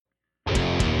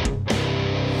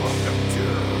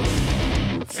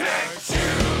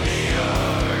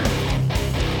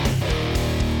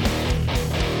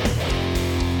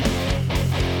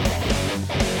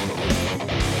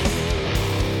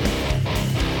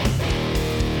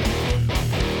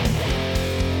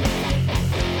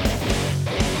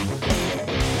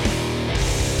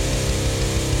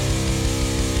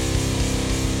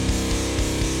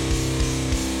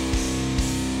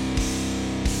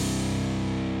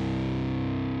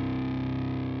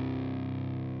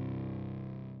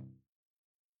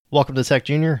Welcome to Tech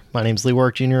Junior. My name's Lee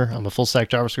Warwick Jr. I'm a full-stack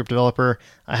JavaScript developer.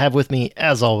 I have with me,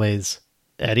 as always,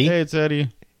 Eddie. Hey, it's Eddie.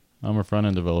 I'm a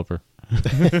front-end developer.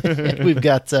 And we've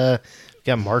got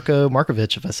Marco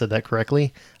Markovich, if I said that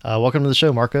correctly. Welcome to the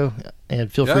show, Marco, and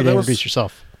feel free to introduce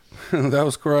yourself. That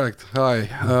was correct. Hi,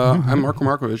 I'm Marco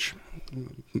Markovich.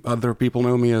 Other people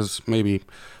know me as maybe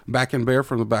Backend Bear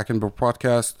from the Backend Bear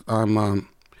podcast. I'm a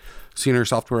senior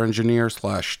software engineer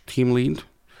 / team lead,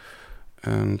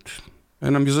 and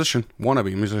a musician.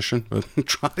 Wannabe musician, but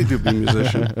try to be a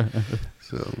musician.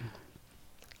 So,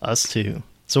 us too.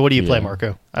 So what do you play,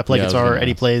 Marco? I play guitar.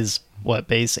 Eddie plays what,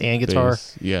 bass and guitar?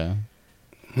 Bass, yeah.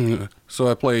 So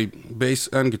I play bass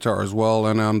and guitar as well,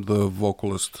 and I'm the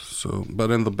vocalist. So, but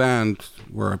in the band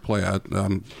where I play at,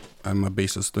 I'm a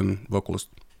bassist and vocalist.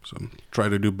 So try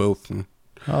to do both.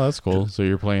 Oh, that's cool. So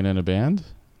you're playing in a band?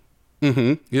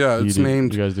 Mm-hmm. Yeah, it's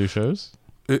named. You guys do shows?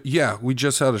 Yeah, we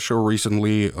just had a show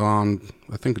recently on,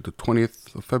 I think, the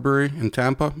 20th of February in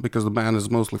Tampa, because the band is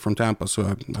mostly from Tampa,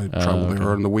 so I travel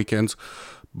there on the weekends.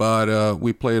 But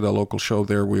we played a local show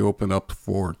there. We opened up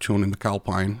for Tune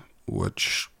McAlpine,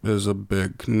 which is a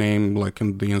big name like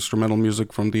in the instrumental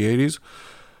music from the 80s.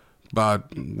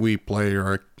 But we play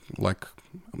like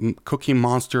Cookie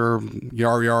Monster,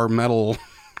 yar metal,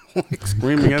 like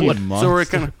screaming at it. So we're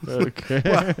kind of Okay.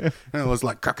 it was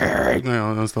like cookie,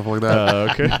 and stuff like that.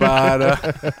 Okay.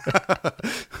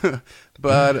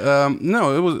 But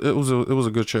no, it was a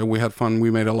good show. We had fun.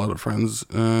 We made a lot of friends,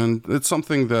 and it's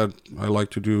something that I like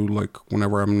to do, like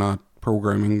whenever I'm not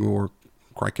programming or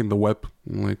cracking the whip,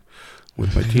 like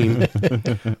with my team.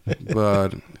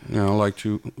 But I like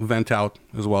to vent out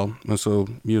as well, and so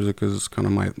music is kind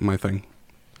of my thing.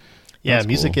 Yeah, That's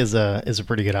music cool. is a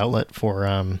pretty good outlet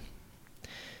for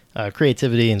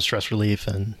creativity and stress relief,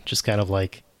 and just kind of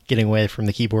like getting away from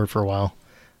the keyboard for a while.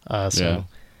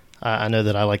 I know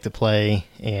that I like to play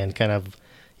and kind of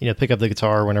pick up the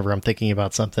guitar whenever I'm thinking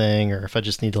about something, or if I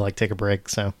just need to like take a break.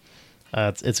 So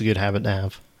it's a good habit to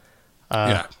have.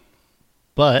 Yeah.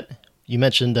 But you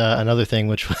mentioned another thing,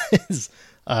 which was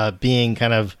being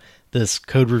kind of this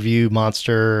code review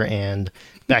monster and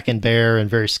Backend Bear and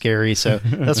very scary. So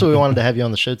that's what we wanted to have you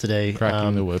on the show today.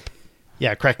 Cracking the whip.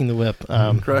 Yeah, cracking the whip.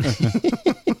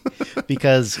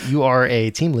 Because you are a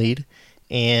team lead,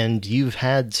 and you've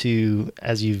had to,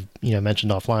 as you've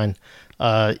mentioned offline,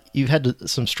 you've had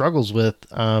some struggles with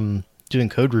doing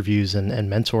code reviews and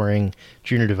mentoring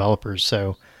junior developers.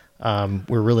 So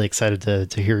we're really excited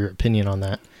to hear your opinion on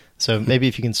that. So maybe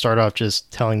if you can start off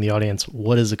just telling the audience,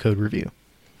 what is a code review?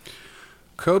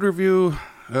 Code review,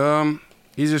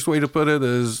 easiest way to put it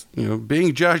is,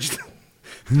 being judged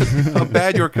how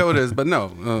bad your code is. But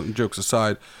no, jokes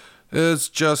aside, it's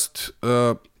just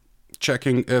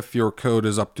checking if your code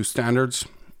is up to standards,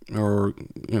 or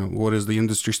what is the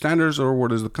industry standards, or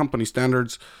what is the company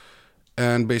standards.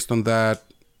 And based on that,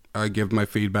 I give my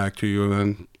feedback to you,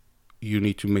 and you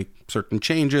need to make certain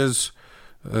changes,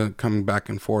 coming back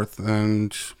and forth.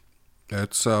 And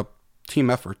it's a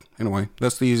team effort in a way.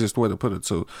 That's the easiest way to put it.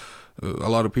 So a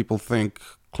lot of people think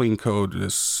clean code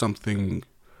is something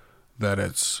that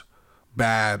it's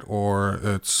bad, or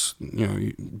it's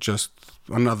just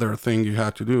another thing you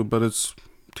had to do, but it's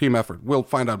team effort. We'll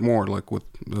find out more like with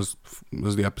as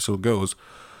the episode goes.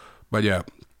 But yeah,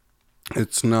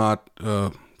 it's not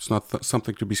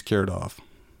something to be scared of.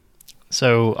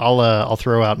 So I'll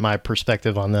throw out my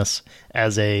perspective on this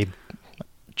as a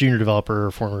junior developer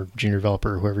or former junior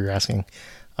developer, whoever you're asking.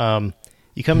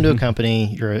 You come into a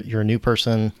company, you're a new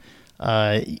person.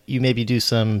 You maybe do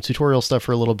some tutorial stuff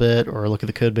for a little bit, or look at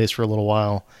the code base for a little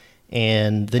while,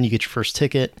 and then you get your first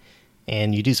ticket,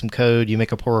 and you do some code, you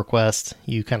make a pull request,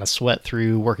 you kind of sweat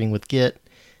through working with Git,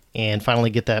 and finally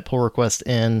get that pull request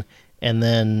in, and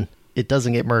then it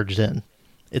doesn't get merged in.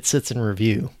 It sits in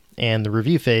review. And the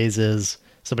review phase is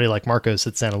somebody like Marco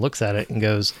sits down and looks at it and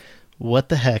goes, what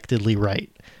the heck did Lee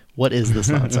write? What is this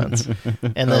nonsense?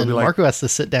 And then Marco has to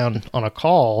sit down on a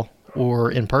call or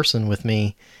in person with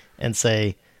me and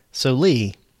say, so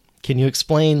Lee, can you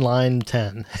explain line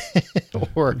 10?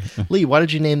 Or Lee, why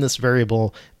did you name this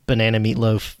variable banana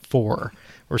meatloaf 4?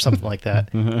 Or something like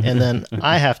that. And then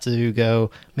I have to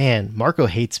go, man, Marco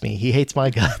hates me. He hates my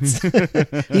guts.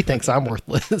 He thinks I'm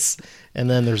worthless. And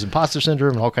then there's imposter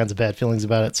syndrome and all kinds of bad feelings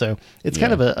about it. So it's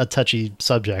kind of a touchy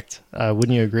subject.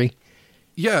 Wouldn't you agree?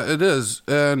 Yeah, it is.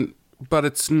 But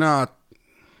it's not,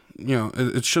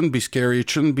 it shouldn't be scary. It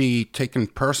shouldn't be taken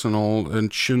personal.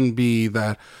 It shouldn't be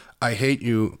that I hate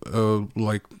you,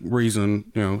 like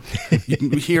reason,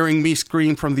 hearing me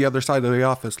scream from the other side of the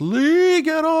office, Lee,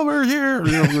 get over here,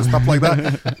 and stuff like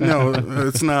that. No,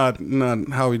 it's not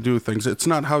how we do things. It's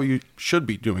not how you should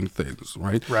be doing things,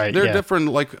 right? Right. They're yeah. different.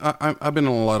 Like I've been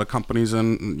in a lot of companies,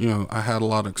 and I had a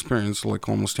lot of experience, like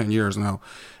almost 10 years now,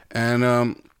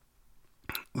 and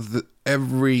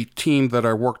every team that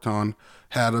I worked on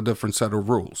had a different set of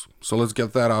rules. So let's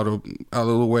get that out of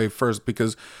the way first,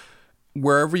 because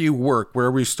wherever you work,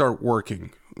 wherever you start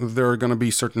working, there are going to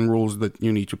be certain rules that you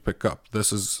need to pick up.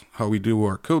 This is how we do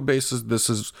our code bases. This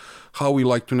is how we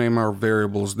like to name our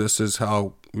variables. This is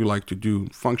how we like to do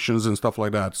functions and stuff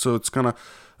like that. So it's kind of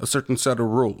a certain set of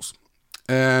rules.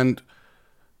 And,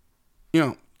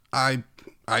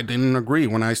 I didn't agree.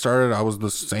 When I started, I was the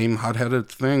same hot-headed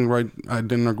thing, right? I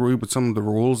didn't agree with some of the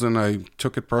rules, and I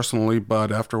took it personally.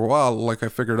 But after a while, like, I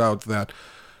figured out that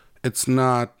it's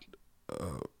not...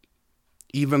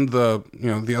 even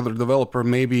the other developer,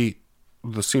 maybe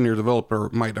the senior developer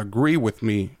might agree with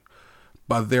me,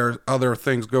 but there are other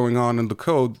things going on in the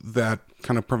code that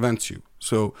kind of prevents you.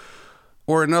 So,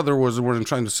 or in other words, what I'm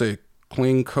trying to say,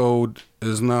 clean code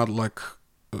is not like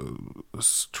a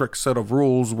strict set of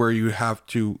rules where you have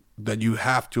to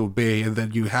obey and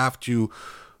that you have to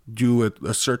do it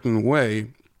a certain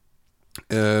way.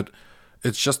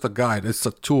 It's just a guide. It's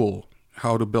a tool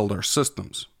how to build our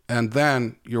systems. And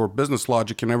then your business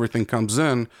logic and everything comes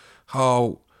in,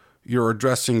 how you're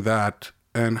addressing that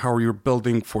and how you're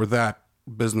building for that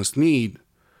business need.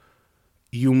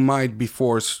 You might be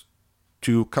forced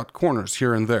to cut corners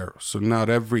here and there. So not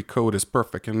every code is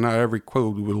perfect and not every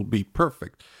code will be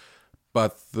perfect.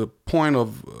 But the point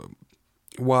of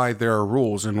why there are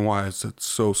rules and why it's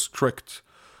so strict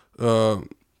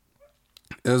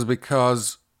is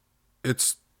because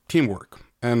it's teamwork.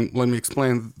 And let me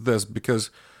explain this,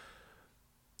 because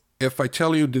if I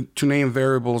tell you to name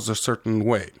variables a certain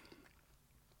way,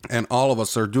 and all of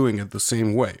us are doing it the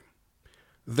same way,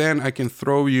 then I can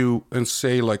throw you and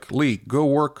say, like, Lee, go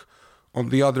work on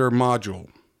the other module,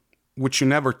 which you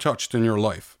never touched in your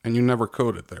life, and you never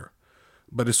coded there.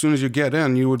 But as soon as you get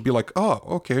in, you would be like, oh,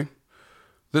 okay,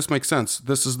 this makes sense.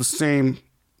 This is the same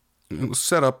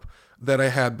setup that I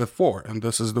had before, and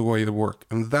this is the way it works.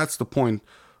 And that's the point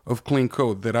of clean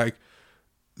code, that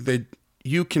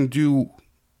you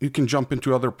can jump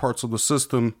into other parts of the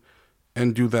system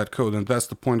and do that code. And that's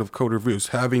the point of code reviews,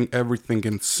 having everything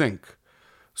in sync.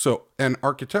 So, and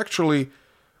architecturally,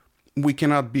 we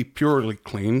cannot be purely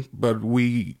clean, but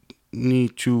we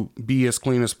need to be as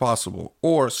clean as possible,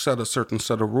 or set a certain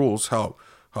set of rules how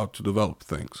to develop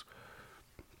things.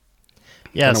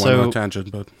 Yeah, I went on a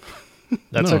tangent, but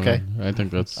that's okay. I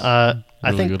think that's I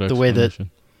think good the way that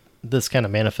explanation. this kind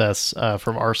of manifests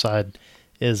from our side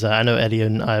is, I know Eddie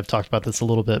and I have talked about this a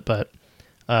little bit, but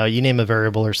you name a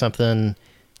variable or something,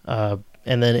 and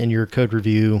then in your code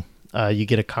review, you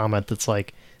get a comment that's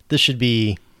like, this should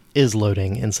be is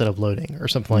loading instead of loading, or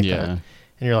something like that. And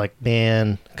you're like,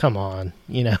 man, come on,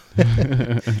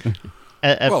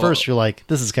 At first you're like,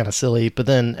 this is kind of silly, but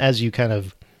then as you kind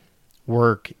of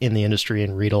work in the industry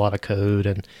and read a lot of code,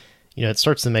 and it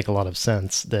starts to make a lot of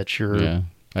sense that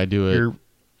I do it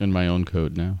in my own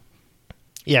code now.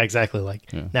 Yeah, exactly.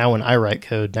 Now when I write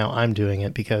code, now I'm doing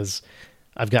it because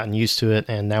I've gotten used to it,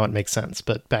 and now it makes sense.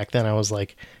 But back then I was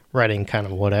like writing kind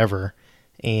of whatever,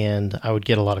 and I would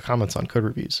get a lot of comments on code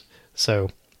reviews. So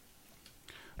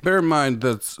bear in mind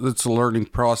that it's a learning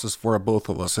process for both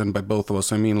of us, and by both of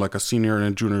us I mean like a senior and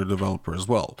a junior developer as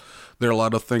well. There are a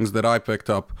lot of things that I picked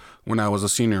up when I was a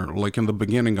senior. Like in the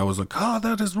beginning, I was like,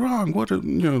 that is wrong. What it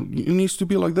needs to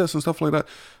be like this and stuff like that.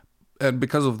 And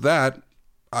because of that,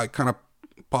 I kind of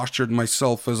postured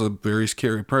myself as a very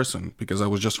scary person, because I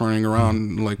was just running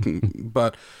around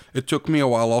but it took me a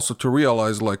while also to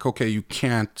realize, like, okay, you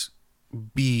can't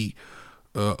be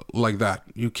like that.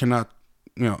 You cannot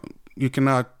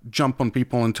jump on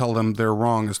people and tell them they're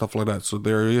wrong and stuff like that. So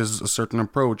there is a certain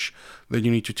approach that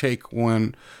you need to take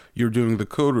when you're doing the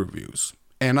code reviews.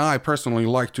 And I personally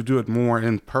like to do it more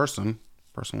in person,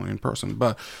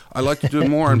 but I like to do it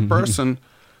more in person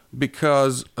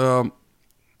because,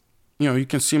 you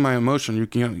can see my emotion. You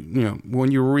can,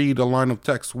 when you read a line of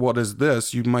text, what is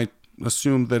this? You might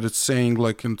assume that it's saying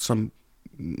like in some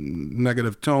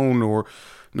negative tone or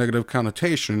negative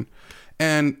connotation.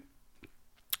 And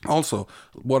also,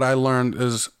 what I learned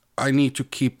is I need to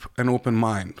keep an open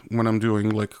mind when I'm doing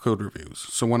like code reviews.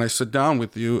 So when I sit down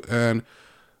with you, and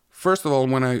first of all,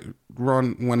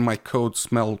 when my code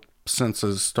smell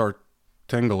senses start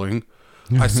tingling,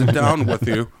 I sit down with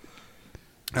you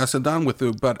I sat down with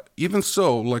you, but even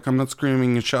so, like, I'm not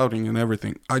screaming and shouting and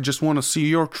everything. I just want to see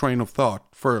your train of thought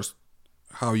first,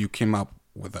 how you came up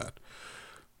with that.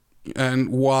 And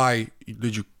why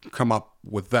did you come up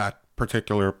with that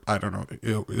particular, I don't know,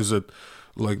 is it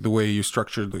like the way you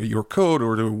structured your code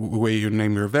or the way you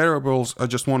name your variables? I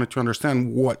just wanted to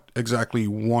understand what exactly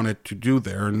you wanted to do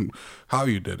there and how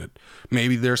you did it.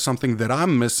 Maybe there's something that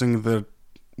I'm missing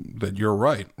that you're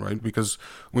right? Because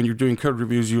when you're doing code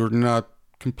reviews, you're not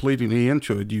completely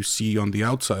into it. You see on the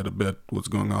outside a bit what's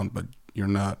going on, but you're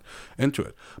not into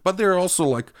it. But there are also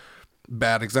like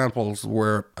bad examples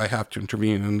where I have to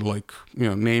intervene and, like,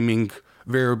 naming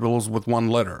variables with one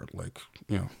letter, like,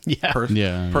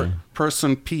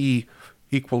 person P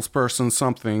equals person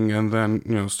something, and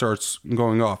then starts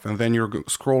going off, and then you're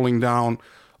scrolling down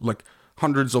like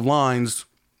hundreds of lines,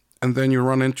 and then you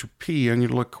run into P, and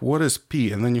you're like, what is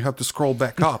P? And then you have to scroll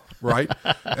back up, right?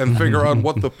 And figure out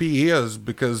what the P is,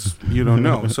 because you don't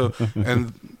know. So,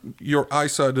 and your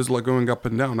eyesight is like going up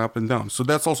and down, up and down. So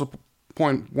that's also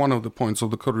one of the points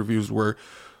of the code reviews where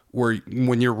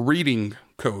when you're reading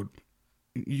code,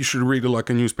 you should read it like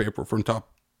a newspaper from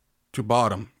top to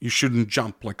bottom. You shouldn't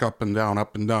jump like up and down,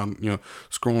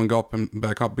 scrolling up and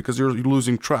back up, because you're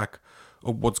losing track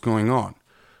of what's going on.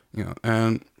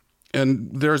 And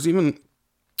there's even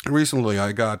recently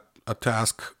I got a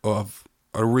task of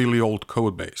a really old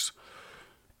code base,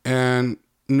 and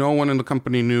no one in the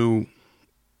company knew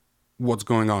what's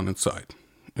going on inside.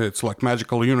 It's like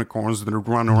magical unicorns that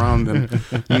run around and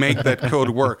make that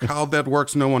code work. How that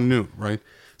works, no one knew, right?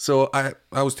 So I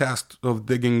was tasked of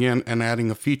digging in and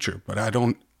adding a feature, but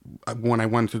when I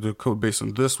went to the code base,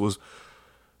 and this was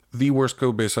the worst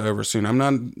code base I ever seen. I'm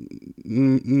not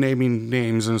naming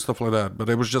names and stuff like that, but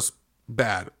it was just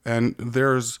bad.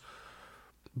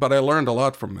 But I learned a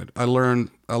lot from it. I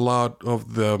learned a lot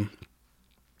of the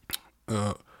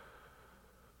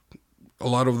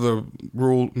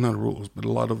not rules, but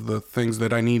a lot of the things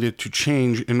that I needed to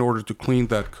change in order to clean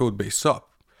that code base up.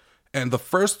 And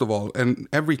and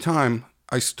every time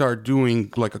I start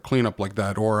doing like a cleanup like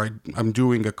that, or I'm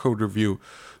doing a code review,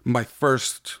 my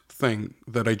first thing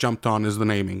that I jumped on is the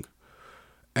naming.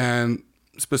 And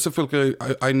specifically,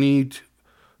 I need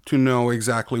to know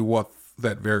exactly what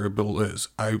that variable is.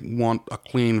 I want a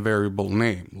clean variable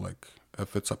name. Like,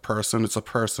 if it's a person, it's a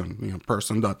person,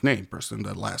 person.name,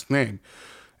 person.last name,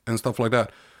 and stuff like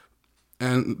that.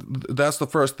 And that's the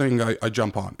first thing I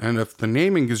jump on. And if the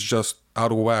naming is just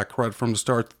out of whack right from the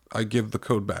start, I give the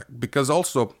code back. Because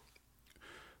also,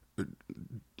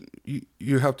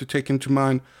 you have to take into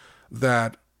mind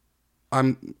that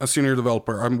I'm a senior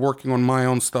developer. I'm working on my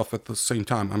own stuff at the same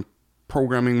time. I'm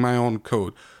programming my own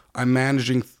code. I'm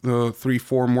managing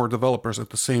 3-4 more developers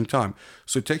at the same time.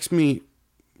 So it takes me,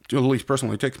 at least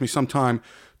personally, it takes me some time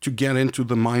to get into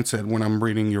the mindset when I'm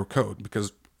reading your code,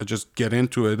 because I just get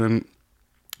into it and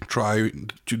try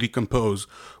to decompose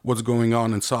what's going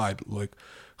on inside, like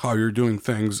how you're doing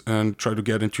things, and try to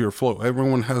get into your flow.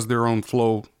 Everyone has their own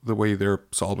flow, the way they're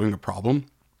solving a problem,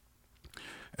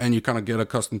 and you kind of get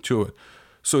accustomed to it.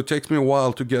 So it takes me a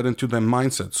while to get into the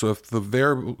mindset. So if the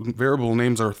variable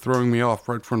names are throwing me off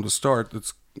right from the start,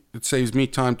 it saves me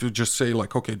time to just say,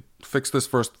 like, okay, fix this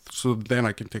first, so then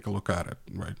I can take a look at it,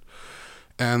 right?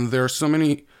 And there are so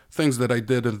many things that I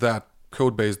did in that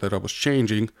code base that I was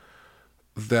changing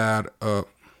that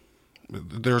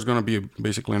there's going to be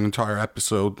basically an entire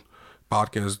episode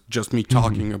podcast just me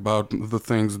talking about the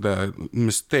things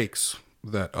mistakes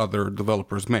that other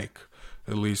developers make,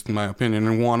 at least in my opinion.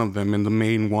 And the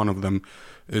main one of them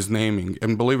is naming.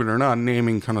 And believe it or not,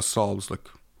 naming kind of solves like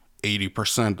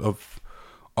 80% of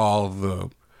all the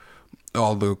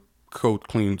code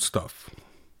clean stuff.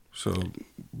 So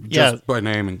just by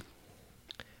naming.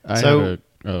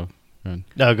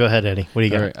 No, go ahead, Eddie. What do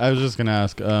you got? Right, I was just going to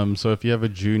ask, so if you have a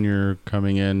junior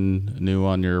coming in new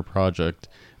on your project,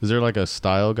 is there like a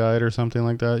style guide or something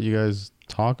like that you guys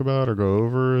talk about or go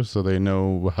over so they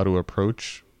know how to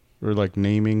approach or like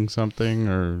naming something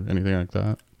or anything like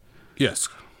that? Yes.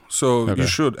 So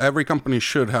every company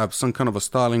should have some kind of a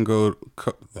styling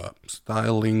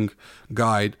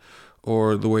guide,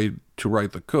 or the way to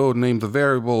write the code, name the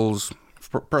variables.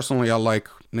 Personally, I like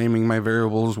naming my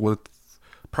variables with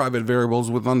private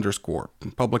variables with underscore,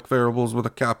 public variables with a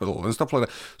capital, and stuff like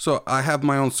that. So I have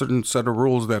my own certain set of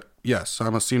rules that, yes,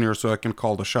 I'm a senior, so I can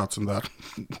call the shots in that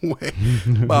way.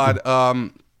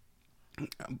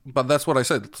 But that's what I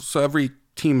said. So every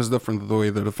team is different the way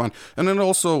they're defined. And then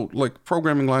also, like,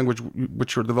 programming language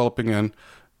which you're developing in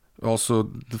also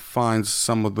defines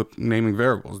some of the naming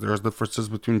variables. There's differences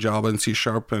between Java and C#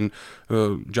 and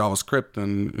JavaScript,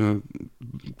 and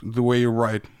the way you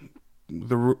write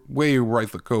way you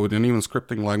write the code, and even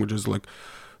scripting languages, like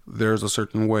there's a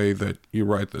certain way that you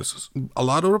write this. A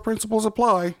lot of the principles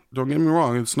apply. Don't get me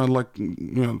wrong. It's not like,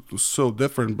 so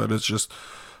different, but it's just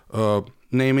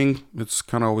naming. It's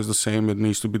kind of always the same. It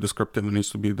needs to be descriptive. It needs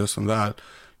to be this and that.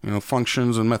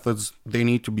 Functions and methods, they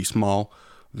need to be small.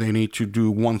 They need to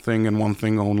do one thing and one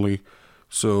thing only,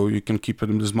 so you can keep it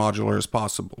as modular as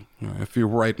possible. If you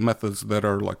write methods that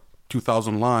are like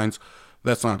 2,000 lines,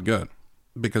 that's not good,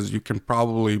 because you're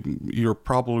probably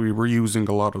reusing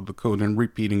a lot of the code and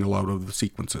repeating a lot of the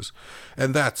sequences.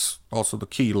 And that's also the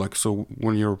key. Like, so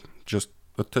when you're, just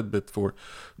a tidbit for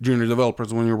junior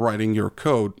developers, when you're writing your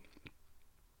code,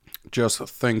 just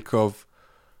think of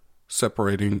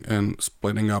separating and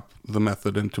splitting up the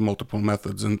method into multiple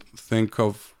methods, and think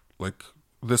of like,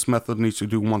 this method needs to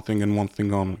do one thing and one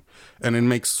thing only. And it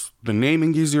makes the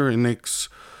naming easier, it makes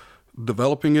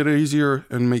developing it easier,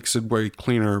 and makes it way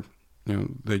cleaner,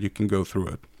 that you can go through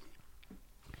it.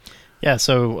 Yeah,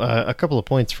 so a couple of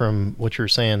points from what you're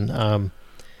saying.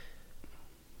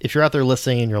 If you're out there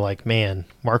listening and you're like, man,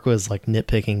 Marco is like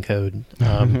nitpicking code,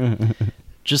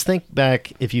 just think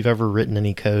back if you've ever written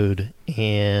any code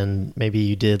and maybe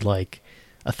you did like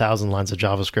 1,000 lines of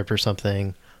JavaScript or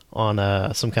something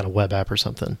on some kind of web app or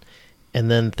something.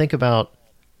 And then think about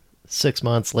 6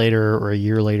 months later or a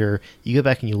year later, you go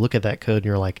back and you look at that code and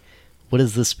you're like, what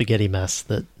is this spaghetti mess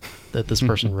that this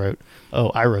person wrote? Oh,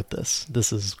 I wrote this.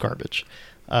 This is garbage.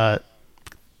 The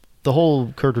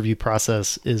whole code review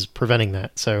process is preventing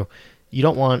that. So you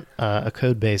don't want a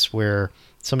code base where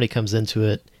somebody comes into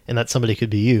it, and that somebody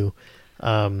could be you,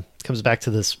 comes back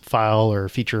to this file or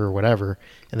feature or whatever,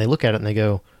 and they look at it and they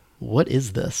go, what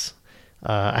is this?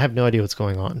 I have no idea what's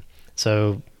going on.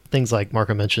 So things like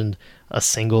Marco mentioned, a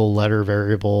single letter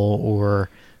variable, or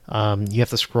you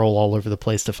have to scroll all over the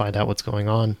place to find out what's going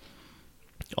on.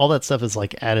 All that stuff is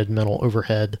like added mental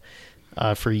overhead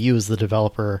for you as the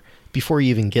developer before you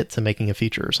even get to making a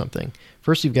feature or something.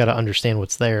 First, you've got to understand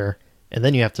what's there, and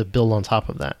then you have to build on top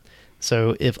of that.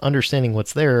 So if understanding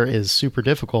what's there is super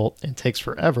difficult and takes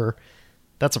forever,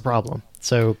 that's a problem.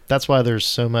 So that's why there's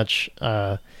so much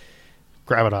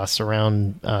gravitas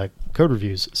around code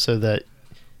reviews, so that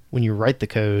when you write the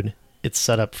code, it's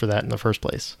set up for that in the first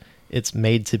place. It's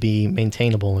made to be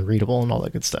maintainable and readable and all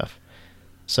that good stuff.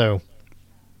 So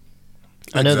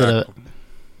I know that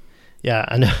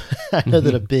I know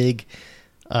that a big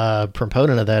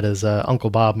proponent of that is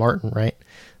Uncle Bob Martin, right?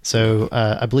 So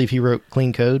I believe he wrote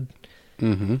clean code.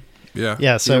 Mm-hmm. Yeah.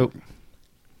 Yeah. So,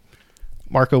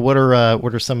 Marco, what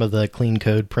are some of the clean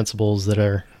code principles that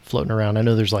are floating around? I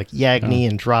know there's like Yagni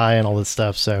and Dry and all this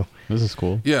stuff. So this is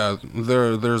cool. Yeah,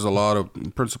 there's a lot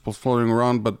of principles floating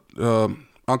around, but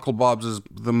Uncle Bob's is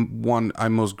the one I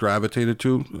most gravitated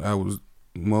to. I was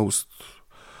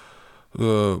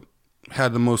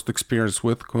had the most experience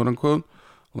with, quote unquote.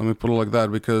 Let me put it like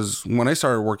that, because when I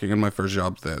started working in my first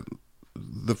job,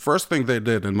 the first thing they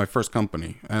did in my first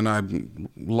company, and I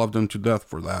loved them to death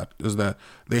for that, is that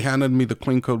they handed me the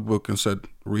clean code book and said,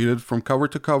 read it from cover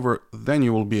to cover, then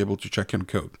you will be able to check in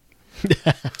code.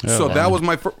 So that was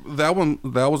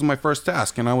my first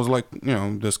task, and I was like,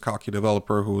 this cocky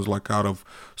developer who was like out of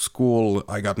school.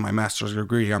 I got my master's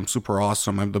degree. I'm super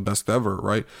awesome. I'm the best ever,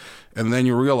 right? And then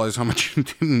you realize how much you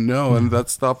didn't know, and that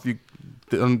stuff you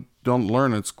don't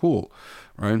learn at school,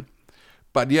 right?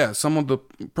 But yeah, some of the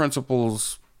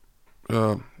principles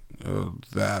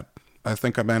that I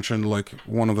think I mentioned, like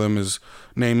one of them is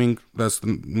naming. That's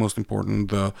the most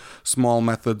important. The small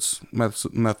methods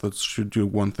should do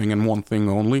one thing and one thing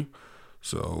only.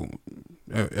 So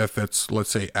if it's, let's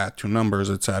say, add 2 numbers,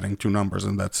 it's adding 2 numbers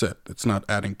and that's it. It's not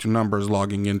adding 2 numbers,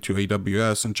 logging into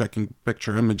AWS and checking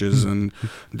picture images and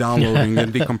downloading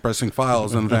and decompressing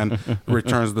files, and then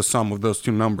returns the sum of those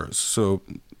 2 numbers. So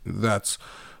that's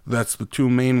the 2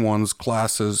 main ones.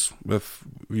 Classes, if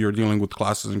you're dealing with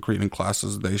classes and creating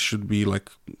classes, they should be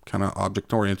like kind of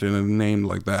object oriented and named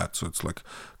like that. So it's like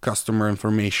customer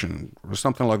information or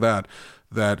something like that,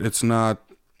 that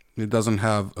it doesn't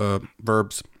have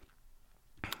verbs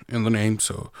in the name.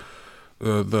 So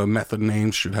the method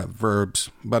names should have verbs.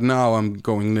 But now I'm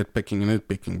going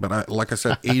nitpicking. But like I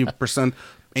said,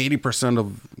 80%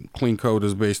 of clean code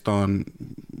is based on,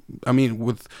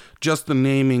 with just the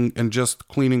naming and just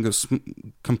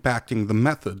compacting the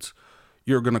methods,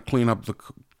 you're going to clean up the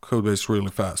code base really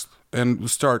fast and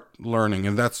start learning.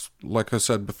 And that's, like I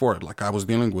said before, like I was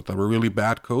dealing with a really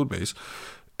bad code base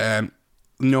and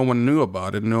no one knew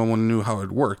about it. No one knew how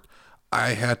it worked. I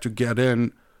had to get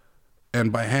in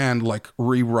and by hand, like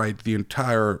rewrite the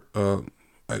entire,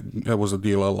 it was a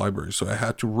DLL library. So I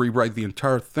had to rewrite the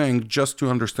entire thing just to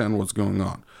understand what's going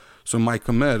on. So my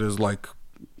commit is like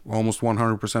almost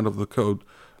 100% of the code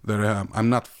that I have. I'm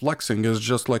not flexing. It's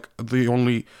just like the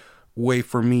only way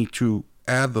for me to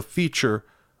add the feature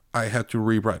I had to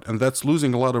rewrite. And that's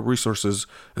losing a lot of resources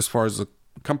as far as the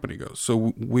company goes.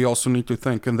 So we also need to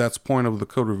think, and that's point of the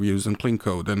code reviews and clean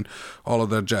code and all of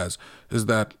that jazz, is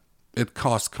that it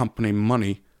costs company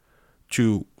money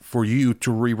for you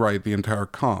to rewrite the entire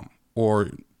COM or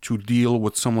to deal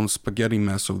with someone's spaghetti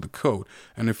mess of the code.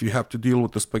 And if you have to deal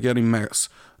with the spaghetti mess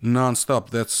nonstop,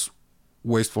 that's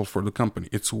wasteful for the company.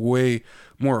 It's way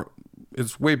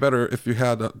better if you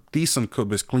had a decent code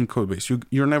base, clean code base.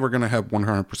 You're never going to have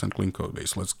 100% clean code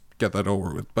base. Let's get that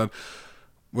over with. But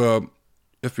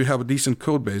if you have a decent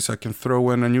code base, I can throw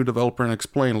in a new developer and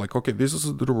explain, like, okay, this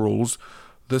is the rules.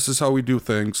 This is how we do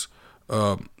things.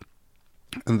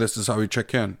 And this is how we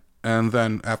check in. And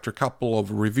then after a couple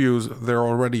of reviews, they're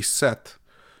already set.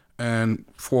 And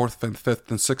fourth and fifth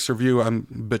and sixth review, I'm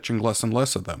bitching less and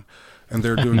less of them. And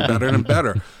they're doing better and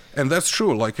better. And that's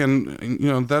true. Like,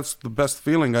 and that's the best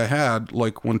feeling I had.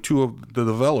 Like when two of the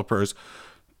developers,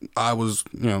 I was,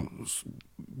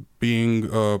 being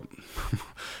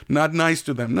not nice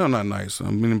to them. No, not nice.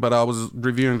 I mean, but I was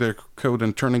reviewing their code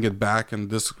and turning it back. And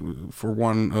this, for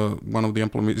one of the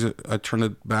implements, I turned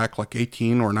it back like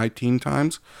 18 or 19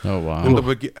 times. Oh wow!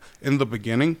 In the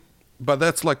beginning, but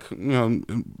that's like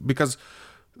because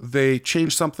they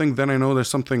change something, then I know there's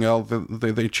something else.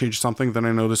 They change something, then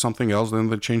I know there's something else. Then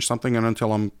they change something, and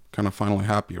until I'm kind of finally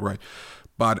happy, right?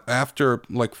 But after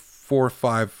like 4 or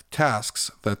 5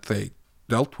 tasks that they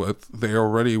dealt with, they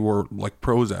already were like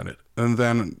pros at it. And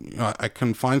then I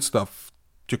can find stuff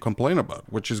to complain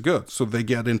about, which is good. So they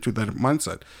get into that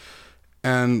mindset.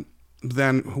 And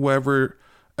then whoever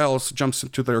else jumps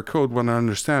into their code when I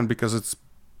understand, because it's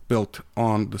built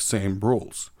on the same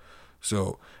rules.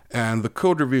 So, and the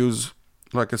code reviews,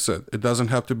 like I said, it doesn't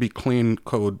have to be clean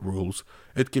code rules.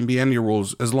 It can be any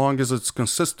rules as long as it's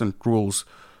consistent rules,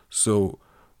 so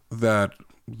that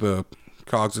the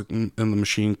cogs in the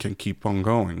machine can keep on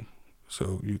going.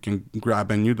 So you can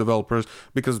grab in new developers,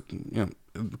 because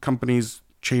companies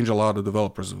change a lot of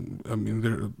developers. I mean,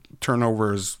 their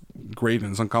turnover is great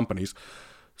in some companies.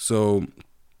 So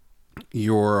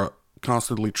you're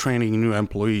constantly training new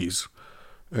employees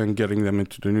and getting them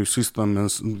into the new system,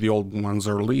 and the old ones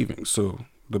are leaving. So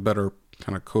the better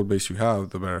kind of code base you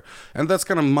have, the better. And that's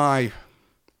kind of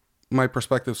my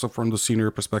perspective. So from the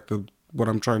senior perspective, what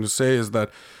I'm trying to say is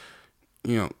that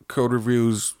code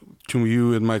reviews, to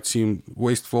you, it might seem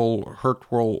wasteful or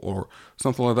hurtful or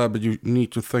something like that, but you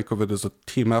need to think of it as a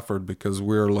team effort, because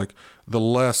we're like, the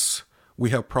less we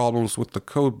have problems with the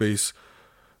code base,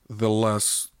 the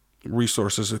less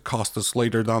resources it costs us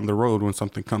later down the road when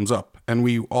something comes up. And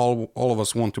we all of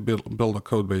us want to build a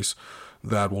code base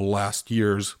that will last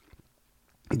years,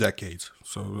 decades.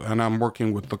 So, and I'm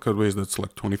working with the code base that's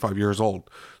like 25 years old.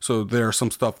 So there's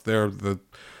some stuff there that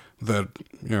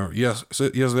yes, they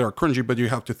are cringy, but you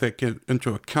have to take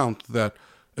into account that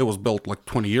it was built like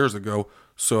 20 years ago.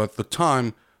 So at the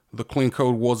time, the clean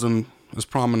code wasn't as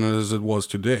prominent as it was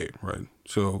today, right?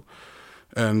 So,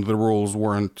 and the rules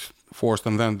weren't forced,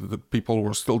 and then the people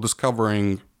were still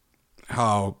discovering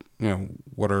how,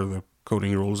 what are the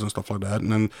coding rules and stuff like that.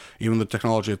 And then even the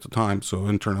technology at the time, so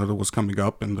internet was coming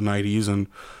up in the 90s, and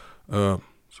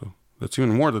so that's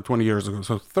even more than 20 years ago.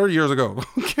 So 30 years ago.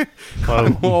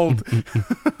 I'm old.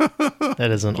 That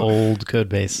is an old code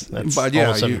base. That's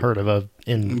almost unheard of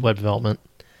in web development.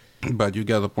 But you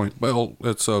get the point. Well,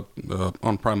 it's a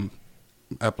on-prem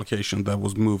application that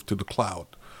was moved to the cloud.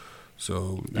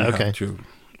 So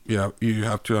you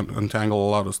have to untangle a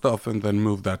lot of stuff and then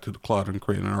move that to the cloud and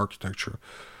create an architecture.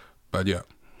 But yeah.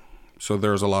 So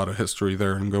there's a lot of history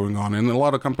there and going on. And a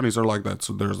lot of companies are like that.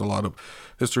 So there's a lot of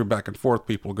history back and forth,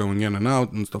 people going in and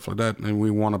out and stuff like that. And we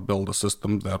want to build a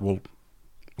system that will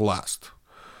last.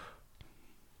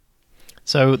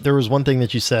 So there was one thing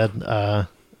that you said kind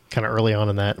of early on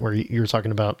in that, where you were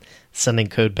talking about sending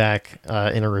code back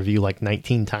in a review like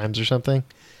 19 times or something.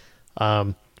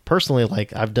 Personally,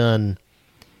 like I've done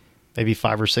maybe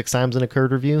 5 or 6 times in a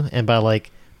code review. And by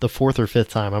like the 4th or 5th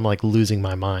time, I'm like losing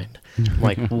my mind. I'm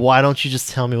like, why don't you just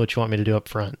tell me what you want me to do up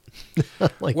front?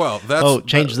 Like,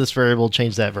 change this variable,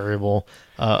 change that variable.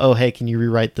 Hey, can you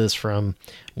rewrite this from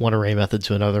one array method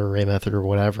to another array method or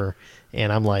whatever?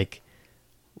 And I'm like,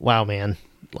 wow, man,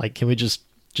 like, can we just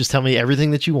tell me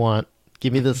everything that you want?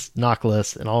 Give me this knock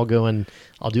list and I'll go and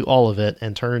I'll do all of it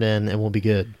and turn it in and we'll be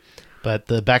good. But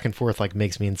the back and forth like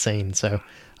makes me insane. So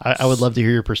I would love to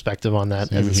hear your perspective on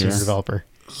that as a senior developer.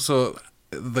 So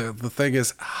the thing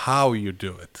is how you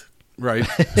do it, right?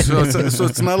 So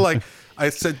it's not like I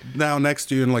sit down next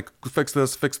to you and like fix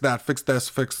this, fix that, fix this,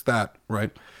 fix that,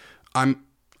 right?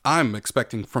 I'm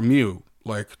expecting from you,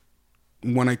 like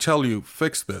when I tell you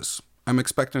fix this, I'm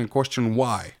expecting a question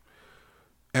why.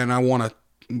 And I want to,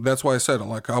 that's why I said,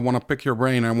 like, I want to pick your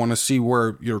brain. I want to see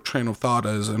where your train of thought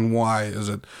is and why is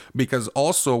it. Because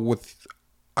also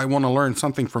I want to learn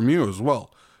something from you as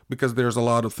well. Because there's a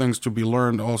lot of things to be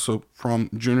learned also from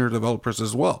junior developers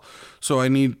as well. So I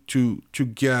need to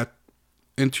get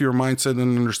into your mindset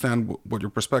and understand what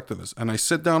your perspective is. And I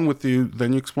sit down with you,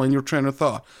 then you explain your train of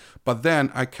thought. But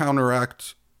then I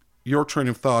counteract your train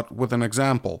of thought with an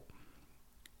example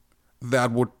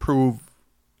that would prove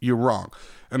you wrong.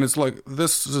 And it's like,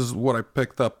 this is what I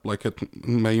picked up like at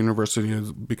my university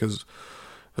is because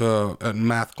at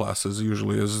math classes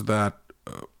usually is that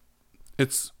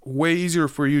it's way easier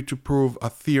for you to prove a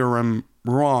theorem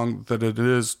wrong than it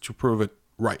is to prove it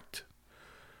right.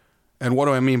 And what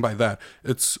do I mean by that?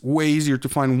 It's way easier to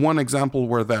find one example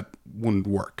where that wouldn't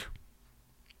work.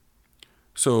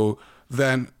 So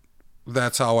then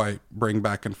that's how I bring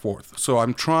back and forth. So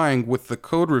I'm trying with the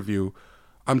code review,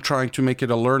 I'm trying to make it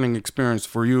a learning experience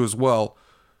for you as well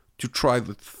to try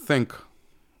to think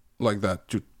like that,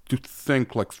 to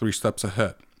think like 3 steps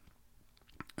ahead.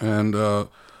 And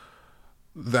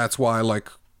that's why, like,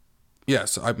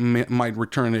 yes, I might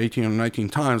return 18 or 19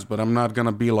 times, but I'm not going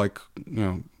to be like,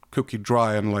 cookie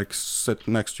dry and like sit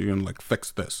next to you and like fix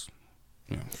this,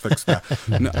 fix that.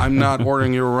 I'm not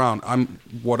ordering you around.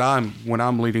 When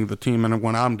I'm leading the team and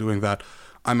when I'm doing that,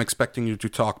 I'm expecting you to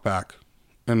talk back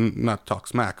and not talk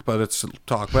smack, but it's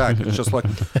talk back. It's just like,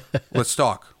 let's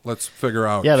talk. Let's figure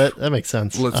out. Yeah, that makes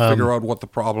sense. Let's figure out what the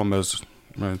problem is.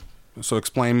 Right. So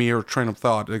explain me your train of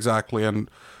thought exactly and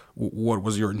what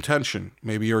was your intention.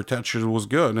 Maybe your intention was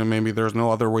good and maybe there's no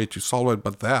other way to solve it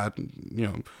but that,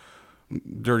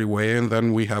 dirty way, and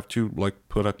then we have to like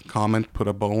put a comment, put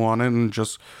a bow on it and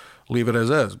just leave it as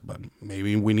is. But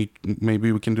maybe we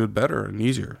can do it better and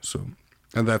easier. So,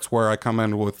 and that's where I come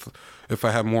in with, if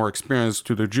I have more experience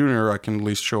to the junior, I can at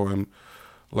least show him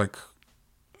like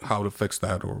how to fix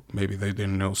that, or maybe they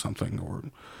didn't know something, or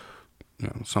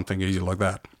something easy like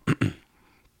that.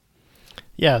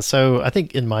 Yeah, so I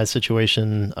think in my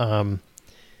situation,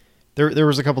 there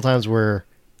was a couple times where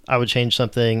I would change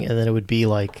something and then it would be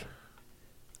like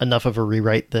enough of a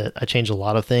rewrite that I change a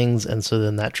lot of things, and so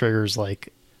then that triggers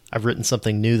like I've written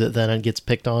something new that then it gets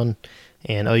picked on,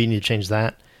 and you need to change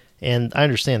that. And I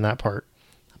understand that part,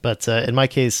 but in my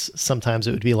case, sometimes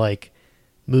it would be like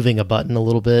moving a button a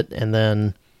little bit, and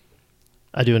then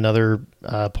I do another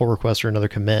pull request or another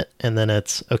commit, and then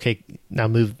it's okay.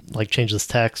 Now change this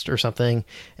text or something,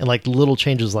 and like little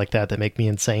changes like that make me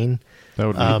insane. That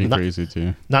would make me crazy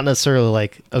too. Not necessarily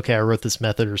like, okay, I wrote this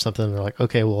method or something. And they're like,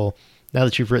 okay, well, now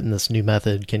that you've written this new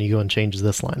method, can you go and change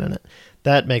this line in it?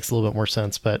 That makes a little bit more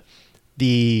sense. But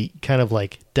the kind of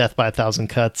like death by 1,000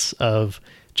 cuts of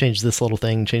change this little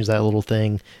thing, change that little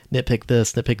thing, nitpick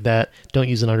this, nitpick that, don't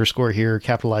use an underscore here,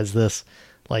 capitalize this.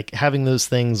 Like having those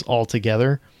things all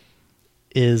together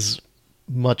is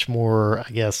much more, I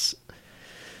guess,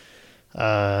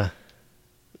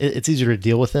 it's easier to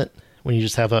deal with it when you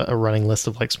just have a running list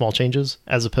of like small changes,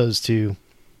 as opposed to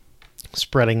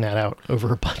spreading that out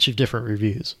over a bunch of different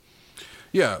reviews.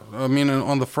 Yeah, I mean,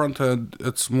 on the front end,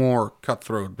 it's more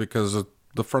cutthroat because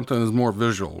the front end is more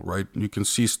visual, right? You can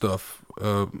see stuff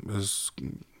as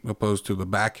opposed to the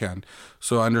back end.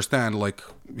 So I understand, like,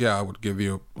 yeah, I would give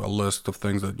you a list of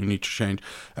things that you need to change.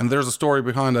 And there's a story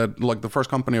behind that. Like the first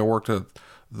company I worked at,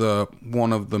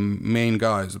 one of the main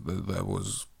guys that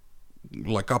was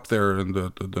like up there in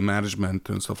the management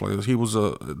and stuff like this, he was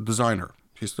a designer.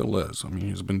 He still is. I mean,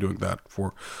 he's been doing that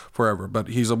for forever. But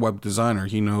he's a web designer.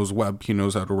 He knows web. He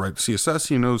knows how to write CSS.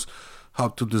 He knows how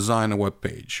to design a web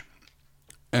page.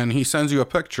 And he sends you a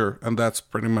picture, and that's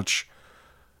pretty much,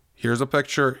 here's a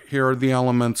picture, here are the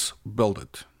elements, build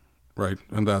it, right?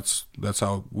 And that's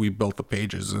how we built the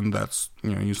pages, and that's,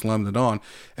 you slammed it on.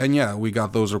 And yeah, we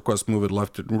got those requests, move it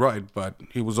left and right, but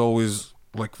he was always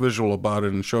like visual about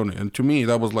it and showing it. And to me,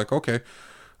 that was like, okay,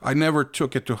 I never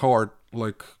took it to heart,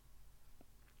 like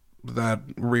that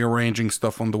rearranging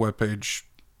stuff on the webpage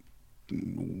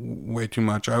way too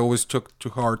much. I always took to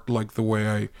heart like the way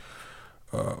I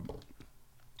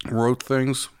wrote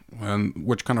things, and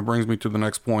which kind of brings me to the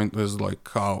next point is like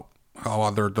how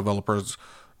other developers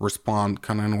respond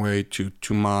kind of in a way to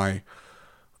my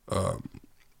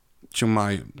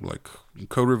like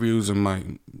code reviews and my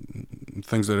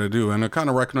things that I do. And I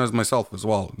kind of recognize myself as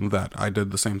well that I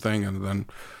did the same thing, and then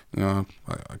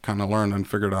I kind of learned and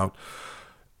figured out.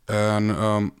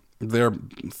 And there are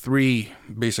 3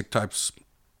 basic types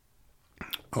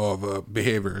of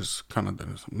behaviors, kind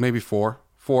of maybe four.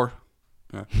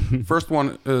 Yeah. First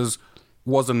one is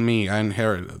wasn't me. I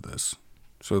inherited this,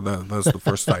 so that's the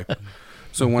first type.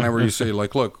 So whenever you say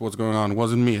like, look, what's going on? It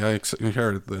wasn't me. I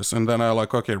inherited this, and then I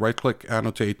like, okay, right click,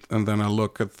 annotate, and then I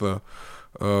look at the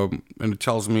and it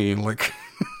tells me like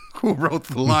who wrote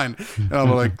the line, and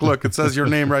I'm like, look, it says your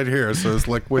name right here, so it's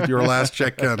like with your last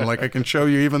check-in, like I can show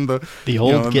you even the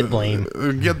old get blame,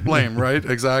 get blame, right?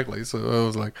 Exactly. So I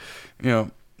was like,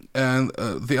 and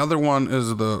the other one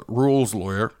is the rules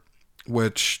lawyer,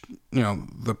 which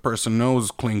the person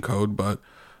knows clean code, but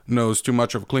knows too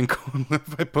much of clean code,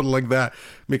 if I put it like that,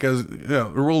 because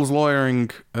rules lawyering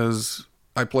is,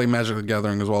 I play Magic the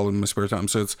Gathering as well in my spare time,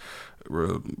 so it's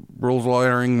rules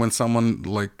lawyering when someone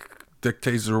like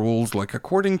dictates the rules, like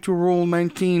according to rule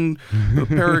 19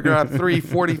 paragraph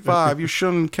 345 you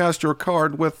shouldn't cast your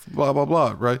card with blah blah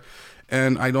blah, right?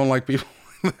 And I don't like people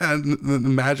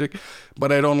in Magic,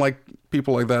 but I don't like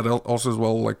people like that also as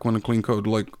well, like when a clean code,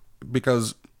 like,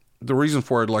 because the reason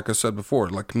for it, like I said before,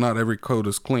 like not every code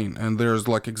is clean, and there's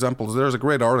like examples. There's a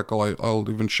great article, I'll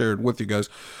even share it with you guys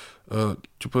to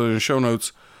put it in show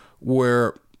notes,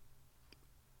 where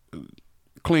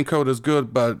clean code is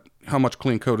good, but how much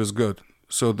clean code is good?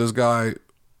 So this guy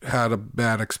had a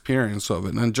bad experience of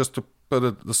it, and just to put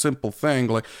it the simple thing,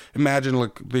 like imagine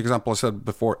like the example I said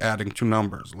before, adding two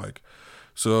numbers, like.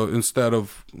 So instead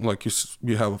of like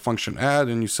you have a function add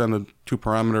and you send it two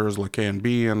parameters like a and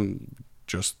b and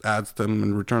just adds them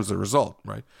and returns the result,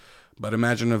 right? But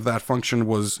imagine if that function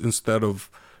was, instead of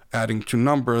adding to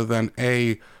number, then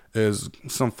a is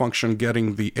some function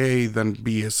getting the a, then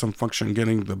b is some function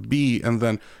getting the b, and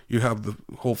then you have the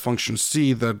whole function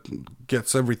c that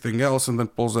gets everything else and then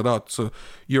pulls it out. So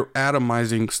you're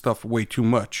atomizing stuff way too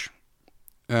much,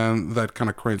 and that kind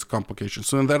of creates complications.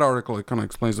 So in that article, it kind of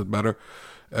explains it better,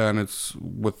 and it's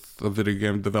with a video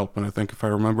game development, I think, if I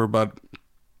remember. But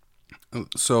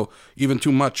so even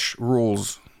too much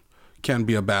rules can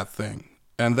be a bad thing.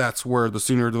 And that's where the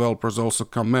senior developers also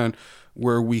come in,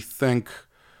 where we think,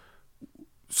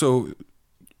 so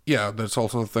yeah, that's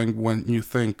also the thing when you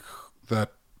think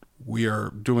that we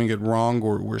are doing it wrong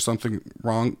or we're something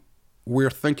wrong, we're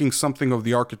thinking something of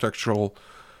the architectural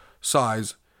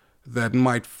size that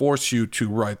might force you to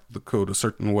write the code a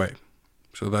certain way.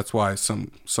 So that's why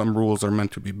some rules are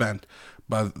meant to be bent.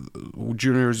 But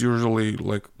juniors usually,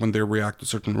 like when they react to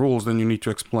certain rules, then you need to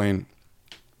explain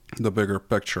the bigger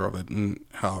picture of it and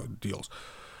how it deals.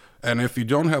 And if you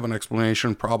don't have an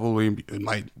explanation, probably it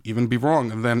might even be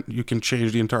wrong, and then you can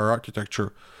change the entire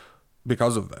architecture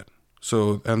because of that.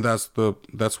 So, and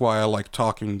that's why I like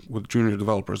talking with junior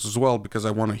developers as well, because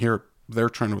I want to hear their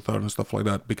train of thought and stuff like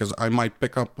that, because I might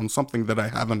pick up on something that I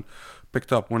haven't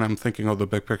picked up when I'm thinking of the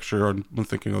big picture or when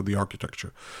thinking of the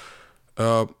architecture.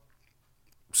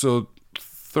 So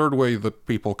third way that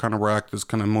people kind of react is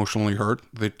kind of emotionally hurt.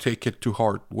 They take it to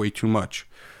heart way too much.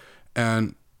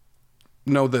 And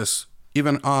know this,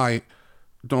 even I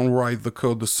don't write the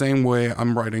code the same way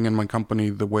I'm writing in my company,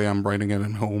 the way I'm writing it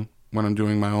at home when I'm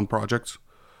doing my own projects.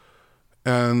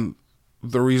 And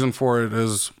the reason for it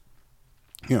is,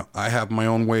 I have my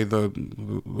own way, the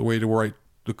way to write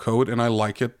the code, and I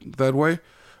like it that way,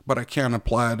 but I can't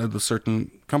apply it at a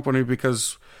certain company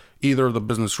because either the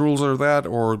business rules are that,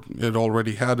 or it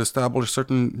already had established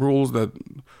certain rules that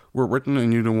were written,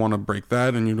 and you don't want to break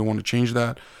that, and you don't want to change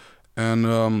that.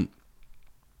 And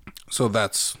so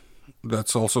that's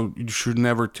also, you should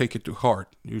never take it to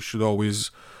heart. You should always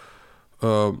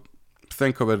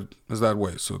think of it as that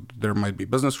way. So there might be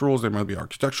business rules, there might be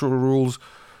architectural rules,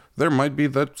 there might be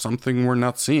that something we're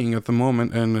not seeing at the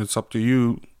moment, and it's up to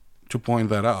you to point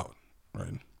that out,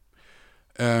 right?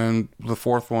 And the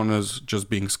fourth one is just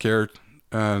being scared,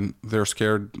 and they're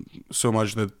scared so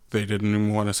much that they didn't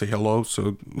even want to say hello.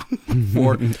 So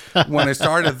when I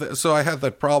started, so I had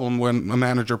that problem when a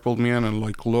manager pulled me in and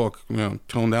like, look,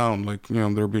 tone down, like,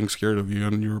 they're being scared of you,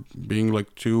 and you're being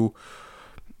like too,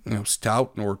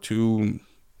 stout or too,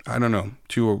 I don't know,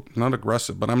 too, not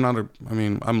aggressive, but I'm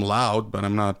loud, but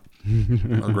I'm not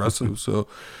aggressive. So,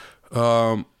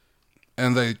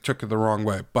 and they took it the wrong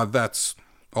way, but that's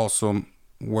also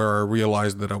where I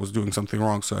realized that I was doing something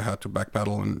wrong. So I had to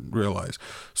backpedal and realize.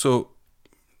 So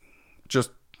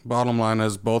just bottom line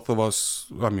is both of us,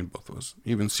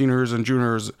 even seniors and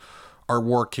juniors are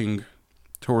working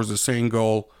towards the same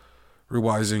goal,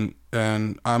 revising,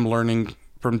 and I'm learning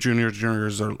from juniors.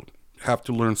 Juniors have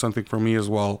to learn something from me as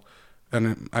well.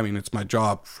 And it's my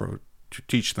job to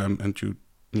teach them and to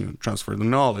transfer the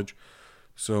knowledge.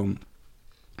 So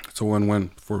it's a win-win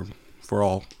for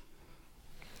all.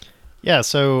 Yeah,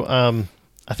 so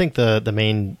I think the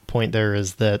main point there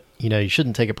is that, you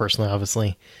shouldn't take it personally,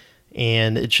 obviously,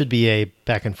 and it should be a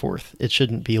back and forth. It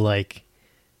shouldn't be like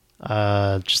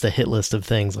just a hit list of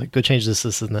things like go change this,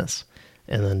 and this,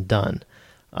 and then done.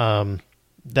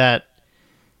 That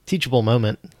teachable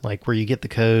moment, like where you get the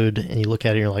code and you look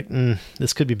at it and you're like,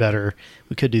 this could be better.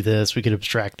 We could do this. We could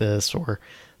abstract this, or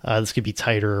this could be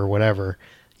tighter or whatever.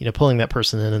 Pulling that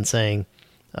person in and saying,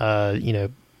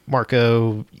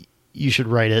 Marco, you should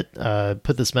write it,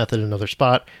 put this method in another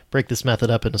spot, break this method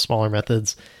up into smaller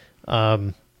methods.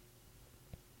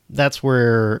 That's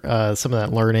where some of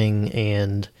that learning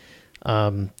and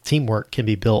teamwork can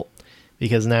be built,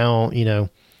 because now,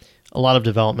 a lot of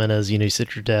development is, you sit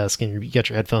at your desk and you get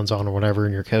your headphones on or whatever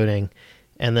and you're coding,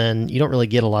 and then you don't really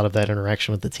get a lot of that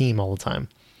interaction with the team all the time.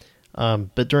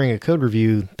 But during a code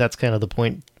review, that's kind of the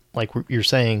point, like you're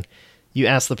saying, you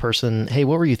ask the person, hey,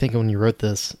 what were you thinking when you wrote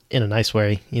this, in a nice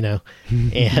way,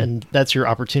 and that's your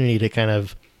opportunity to kind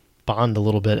of bond a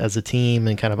little bit as a team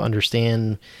and kind of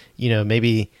understand,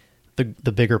 maybe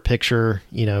the bigger picture,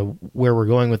 where we're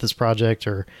going with this project,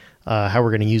 or how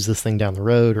we're going to use this thing down the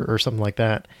road, or something like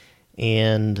that.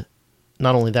 And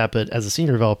not only that, but as a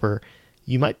senior developer,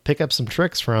 you might pick up some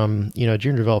tricks from, a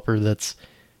junior developer that's,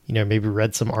 maybe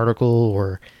read some article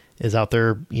or is out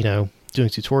there, doing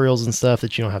tutorials and stuff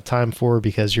that you don't have time for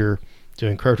because you're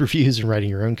doing code reviews and writing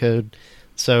your own code.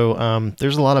 So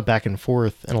there's a lot of back and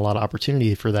forth and a lot of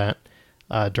opportunity for that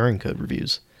during code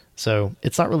reviews. So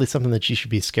it's not really something that you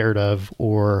should be scared of,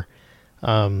 or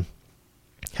have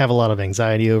a lot of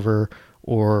anxiety over,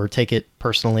 or take it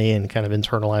personally and kind of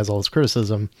internalize all this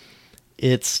criticism.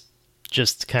 It's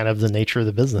just kind of the nature of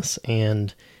the business.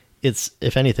 And it's,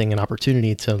 if anything, an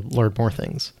opportunity to learn more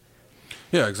things.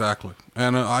 Yeah, exactly.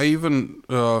 And I even,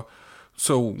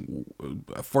 so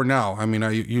for now, I mean, I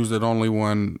use it only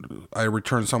when I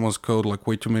return someone's code like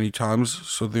way too many times.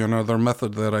 So the another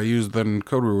method that I use then in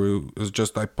code review is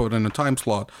just I put in a time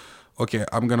slot. Okay,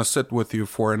 I'm going to sit with you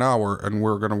for an hour and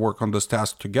we're going to work on this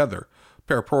task together.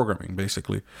 Pair programming,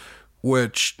 basically.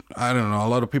 Which, I don't know, a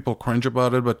lot of people cringe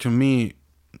about it, but to me,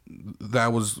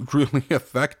 that was really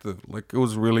effective. Like, it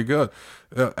was really good.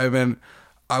 I mean,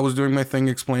 I was doing my thing,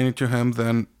 explaining to him,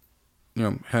 then,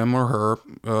 him or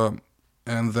her,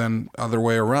 and then other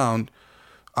way around,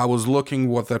 I was looking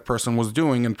what that person was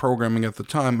doing and programming at the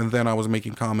time, and then I was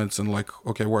making comments and like,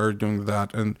 okay, why are you doing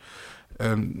that?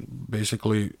 And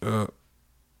basically,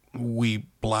 we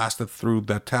blasted through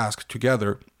that task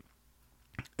together,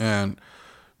 and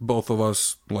both of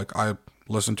us, like, I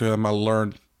listened to him, I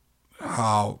learned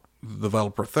how the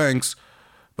developer thinks,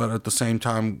 but at the same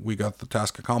time, we got the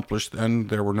task accomplished, and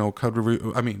there were no code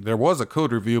review. I mean, there was a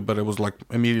code review, but it was like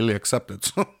immediately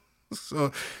accepted.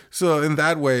 So in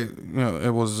that way,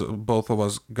 it was, both of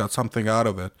us got something out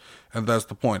of it, and that's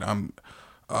the point.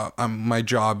 My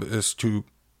job is to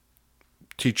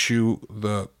teach you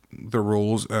the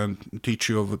rules and teach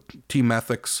you of team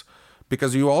ethics,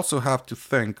 because you also have to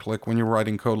think, like when you're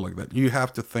writing code like that, you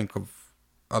have to think of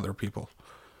other people.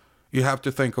 You have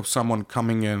to think of someone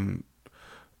coming in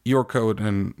your code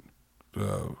and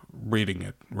reading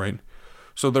it, right?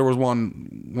 So there was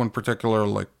one particular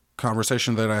like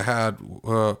conversation that I had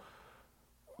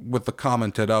with the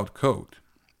commented out code,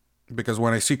 because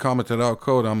when I see commented out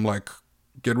code, I'm like,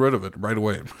 get rid of it right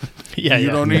away. You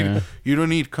don't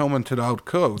need commented out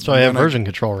code. So I have version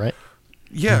control, right?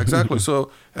 Yeah, exactly. So,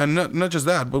 and not just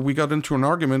that, but we got into an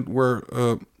argument where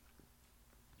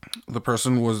the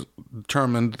person was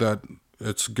determined that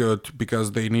it's good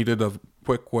because they needed a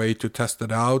quick way to test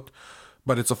it out,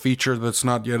 but it's a feature that's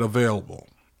not yet available.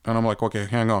 And I'm like, okay,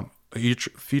 hang on. Each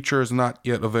feature is not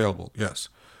yet available. Yes.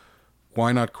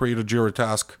 Why not create a Jira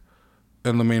task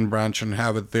in the main branch and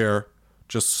have it there,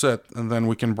 just sit, and then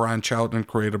we can branch out and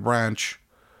create a branch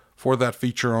for that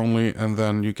feature only, and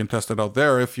then you can test it out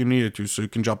there if you needed to, so you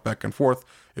can jump back and forth.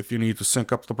 If you need to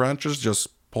sync up the branches, just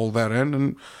pull that in,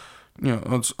 and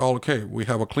it's all okay. We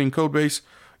have a clean code base,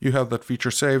 you have that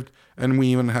feature saved, and we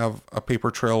even have a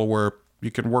paper trail where you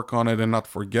can work on it and not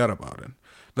forget about it.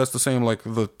 That's the same like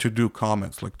the to-do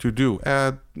comments, like to-do,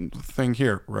 add thing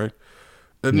here, right?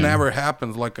 It never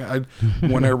happens. Like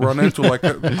when I run into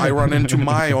I run into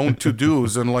my own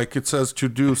to-dos, and like it says to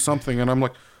do something, and I'm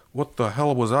like, what the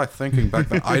hell was I thinking back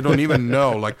then? I don't even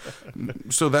know. Like,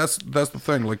 so that's the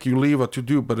thing. Like, you leave a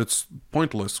to-do, but it's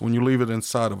pointless when you leave it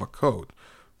inside of a code.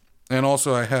 And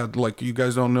also, I had, like, you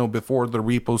guys don't know, before the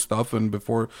repo stuff and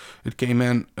before it came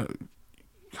in,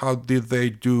 how did they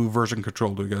do version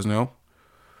control? Do you guys know?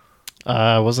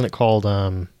 Wasn't it called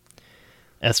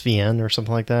SVN or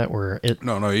something like that? Where it?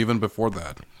 No, even before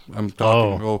that. I'm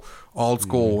talking old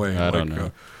school way. I don't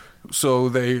know. So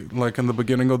they, like, in the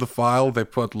beginning of the file, they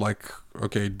put like,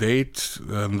 okay, date,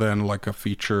 and then like a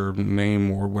feature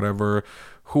name or whatever,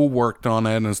 who worked on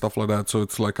it and stuff like that. So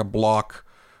it's like a block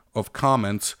of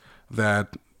comments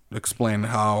that explain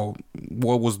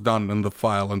what was done in the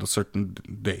file in a certain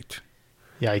date.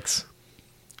 Yikes.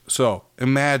 So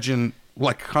imagine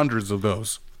like hundreds of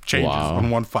those changes on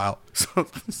one file. So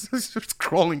it's just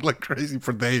scrolling like crazy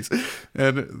for days.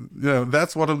 And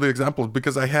that's one of the examples,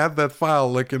 because I had that file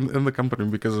like in the company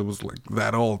because it was like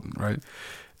that old, right?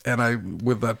 And I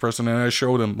with that person, and I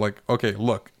showed him like, okay,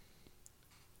 look.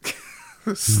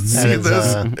 See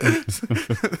this?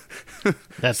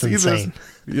 That's insane.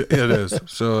 Yeah, it is.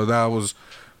 So that was,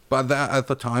 but that at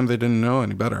the time they didn't know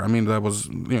any better. I mean, that was,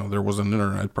 there wasn't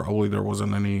internet. Probably there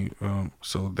wasn't any.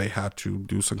 So they had to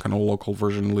do some kind of local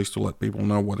version, at least to let people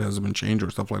know what has been changed or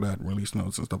stuff like that, release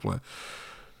notes and stuff like that.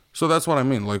 So that's what I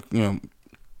mean. Like,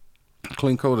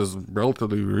 clean code is a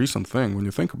relatively recent thing when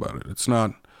you think about it. It's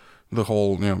not the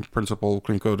whole principle of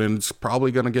clean code, and it's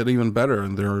probably going to get even better,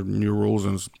 and there are new rules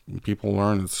and people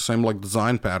learn. It's the same like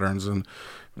design patterns, and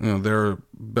they're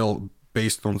built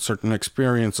based on certain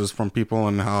experiences from people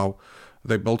and how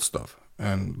they build stuff.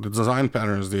 And the design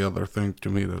pattern is the other thing to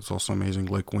me that's also amazing.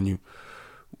 Like when you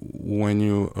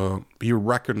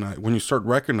recognize, when you start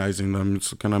recognizing them,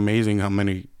 it's kind of amazing how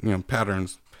many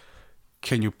patterns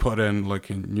can you put in like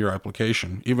in your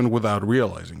application even without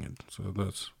realizing it. So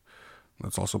that's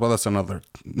also, but that's another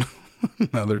topic.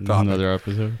 Another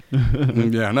episode.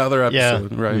 Yeah, another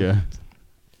episode. Yeah. Right. Yeah.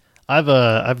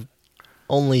 I've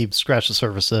only scratched the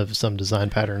surface of some design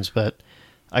patterns, but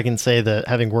I can say that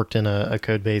having worked in a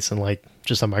code base and like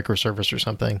just a microservice or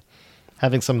something,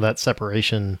 having some of that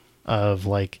separation of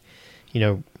like,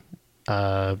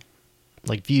 like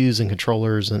views and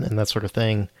controllers and that sort of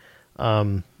thing,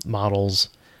 models,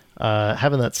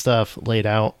 having that stuff laid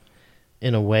out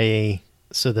in a way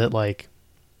so that, like,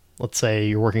 let's say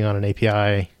you're working on an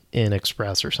API in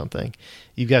Express or something,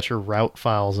 you've got your route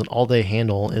files and all they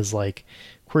handle is like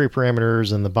query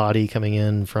parameters and the body coming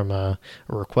in from a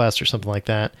request or something like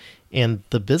that. And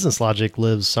the business logic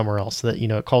lives somewhere else, that,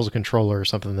 it calls a controller or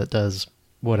something that does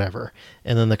whatever.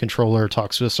 And then the controller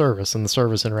talks to a service and the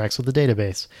service interacts with the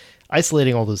database.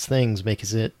 Isolating all those things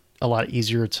makes it a lot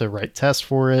easier to write tests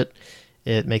for it.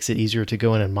 It makes it easier to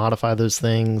go in and modify those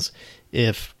things.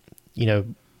 If,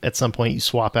 at some point you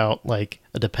swap out like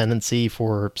a dependency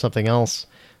for something else,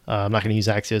 I'm not going to use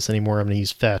Axios anymore, I'm going to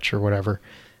use Fetch or whatever.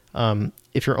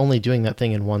 If you're only doing that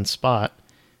thing in one spot,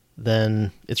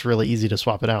 then it's really easy to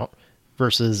swap it out.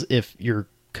 Versus if your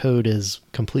code is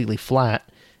completely flat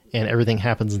and everything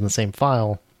happens in the same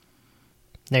file,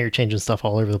 now you're changing stuff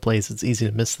all over the place. It's easy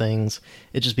to miss things.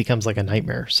 It just becomes like a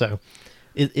nightmare. So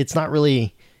it's not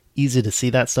really easy to see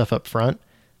that stuff up front,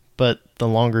 but the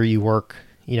longer you work,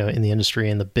 in the industry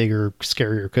and the bigger,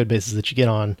 scarier code bases that you get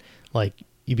on, like,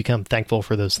 you become thankful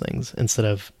for those things instead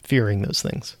of fearing those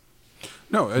things.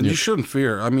 No, and you shouldn't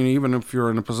fear. I mean, even if you're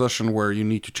in a position where you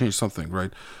need to change something,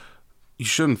 right? You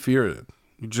shouldn't fear it.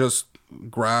 You just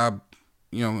grab,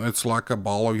 it's like a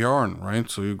ball of yarn, right?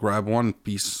 So you grab one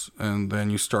piece and then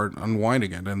you start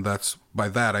unwinding it. And by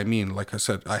that, I mean, like I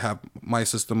said, I have my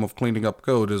system of cleaning up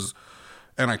code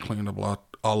and I cleaned up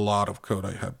a lot of code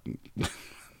I have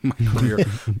my career.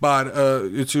 But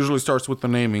it usually starts with the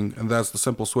naming, and that's the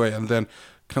simplest way. And then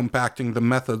compacting the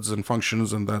methods and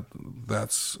functions, and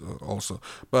that's also.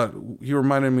 But you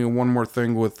reminded me of one more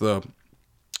thing with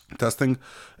testing,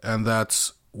 and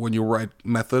that's when you write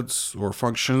methods or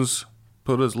functions,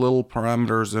 put as little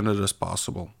parameters in it as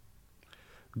possible.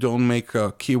 Don't make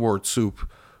a keyword soup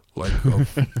like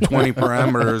of 20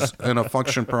 parameters and a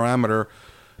function parameter,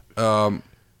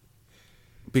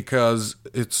 because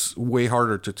it's way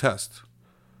harder to test.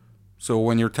 So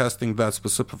when you're testing that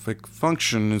specific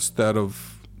function, instead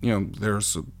of,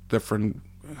 there's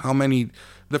how many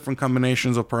different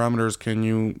combinations of parameters can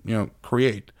you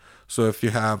create? So if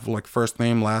you have like first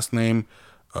name, last name,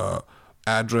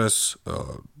 address,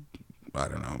 I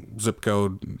don't know, zip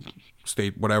code,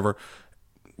 state, whatever,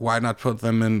 why not put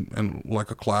them in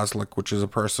like a class, like, which is a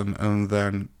person, and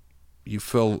then you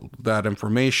fill that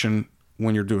information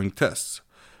when you're doing tests.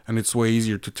 And it's way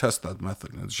easier to test that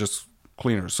method. It's just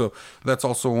cleaner. So that's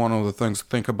also one of the things.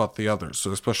 Think about the others.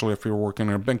 So especially if you're working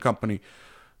in a big company,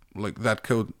 like, that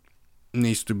code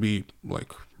needs to be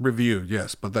like reviewed,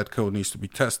 yes, but that code needs to be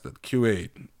tested, QA.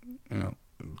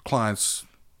 Clients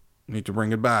need to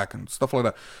bring it back and stuff like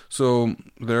that. So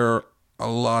there are a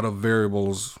lot of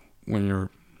variables when you're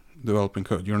developing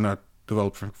code. You're not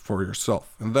developing for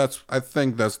yourself, and I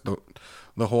think that's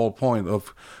the whole point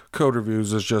of code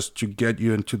reviews, is just to get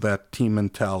you into that team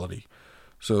mentality.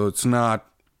 So it's not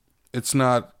it's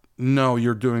not, no,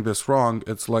 you're doing this wrong.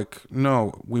 It's like,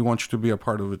 no, we want you to be a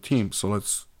part of the team. So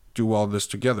let's do all this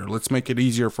together. Let's make it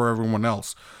easier for everyone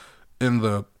else in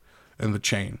the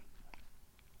chain.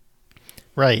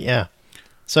 Right. Yeah.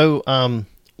 So,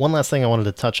 one last thing I wanted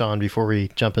to touch on before we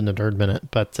jump into Nerd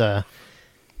Minute, but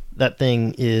that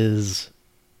thing is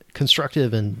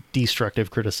constructive and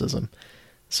destructive criticism.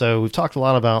 So we've talked a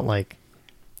lot about like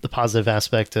the positive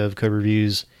aspect of code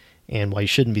reviews and why you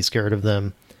shouldn't be scared of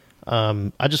them.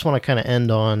 I just want to kind of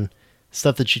end on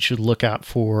stuff that you should look out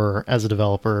for as a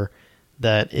developer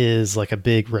that is like a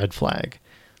big red flag.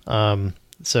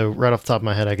 So right off the top of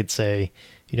my head, I could say,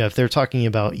 if they're talking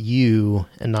about you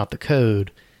and not the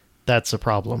code, that's a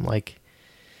problem. Like,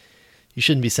 you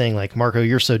shouldn't be saying like, Marco,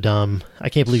 you're so dumb. I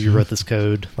can't believe you wrote this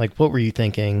code. Like, what were you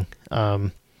thinking? I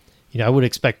would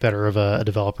expect better of a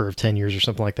developer of 10 years or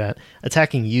something like that.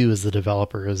 Attacking you as the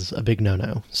developer is a big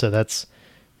no-no. So that's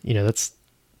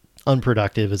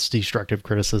unproductive. It's destructive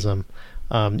criticism.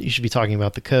 You should be talking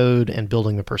about the code and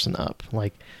building the person up.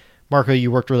 Like, Marco, you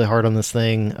worked really hard on this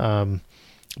thing,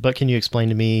 but can you explain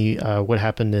to me what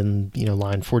happened in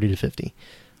line 40 to 50?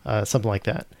 Something like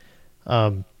that.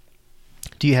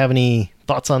 Do you have any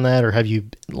thoughts on that, or have you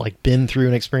like been through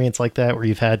an experience like that where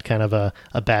you've had kind of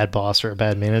a bad boss or a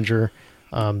bad manager?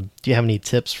 Do you have any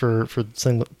tips for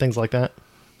things like that?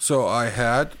 So I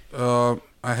had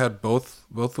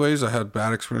both ways. I had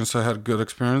bad experience. I had good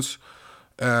experience,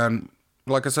 and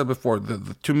like I said before,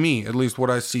 to me, at least what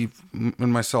I see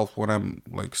in myself when I'm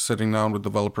like sitting down with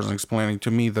developers and explaining,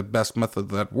 to me, the best method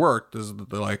that worked is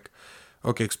like,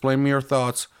 okay, explain me your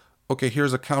thoughts. Okay,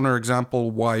 here's a counter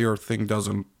example why your thing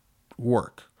doesn't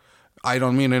work. I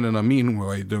don't mean it in a mean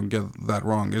way. Don't get that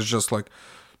wrong. It's just like,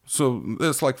 so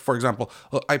it's like, for example,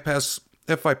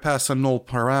 if I pass a null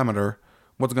parameter,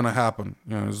 what's going to happen?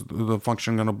 Is the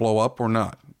function going to blow up or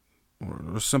not?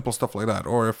 Or simple stuff like that.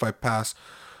 Or if I pass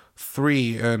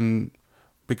 3 and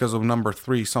because of number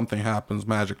 3, something happens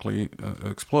magically,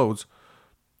 explodes,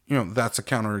 that's a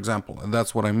counter example. And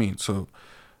that's what I mean. So,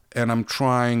 and I'm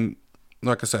trying,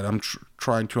 like I said, I'm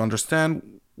trying to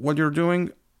understand what you're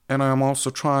doing, and I'm also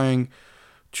trying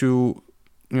to,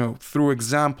 through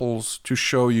examples to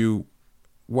show you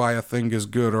why a thing is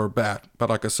good or bad.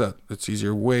 But like I said, it's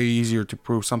way easier to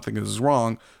prove something is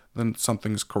wrong than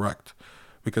something is correct,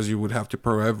 because you would have to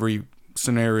prove every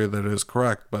scenario that is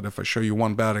correct. But if I show you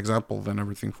one bad example, then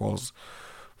everything falls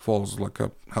like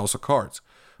a house of cards.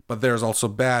 But there's also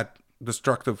bad,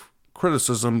 destructive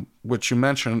criticism, which you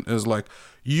mentioned, is like,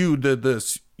 you did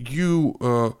this,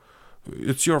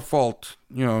 it's your fault,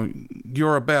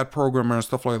 you're a bad programmer and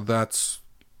stuff like that.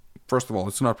 First of all,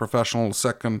 it's not professional.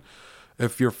 Second,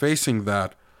 if you're facing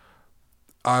that,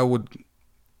 I would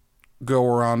go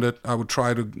around it. I would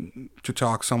try to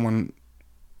talk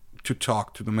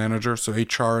to the manager, so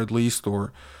HR at least,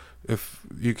 or if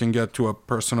you can get to a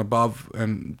person above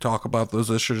and talk about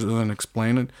those issues and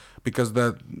explain it, because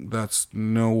that's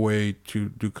no way to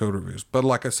do code reviews. But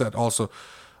like I said, also,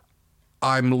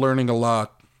 I'm learning a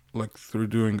lot, like through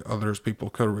doing others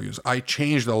people's code reviews. I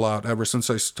changed a lot ever since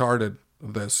I started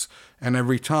this, and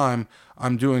every time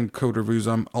I'm doing code reviews,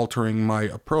 I'm altering my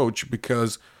approach,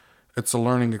 because it's a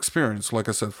learning experience. Like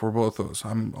I said, for both those,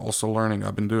 I'm also learning.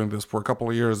 I've been doing this for a couple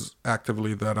of years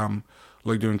actively, that I'm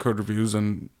like doing code reviews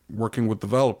and working with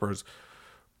developers,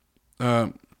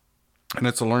 and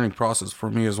it's a learning process for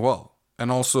me as well.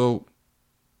 And also,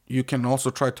 you can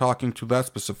also try talking to that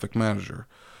specific manager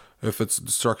if it's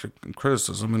destructive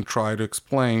criticism, and try to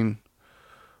explain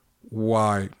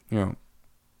why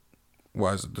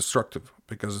is it destructive,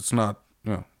 because it's not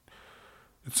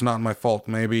it's not my fault.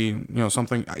 Maybe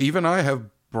something, even I have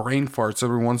brain farts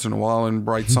every once in a while and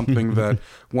write something that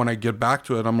when I get back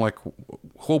to it, I'm like,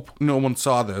 hope no one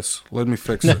saw this, let me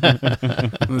fix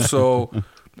it. So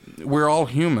we're all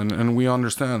human, and we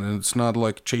understand, and it's not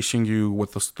like chasing you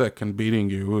with a stick and beating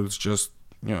you. It's just,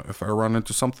 if I run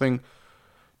into something,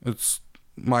 it's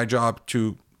my job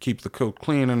to keep the code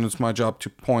clean, and it's my job to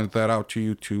point that out to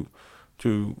you, to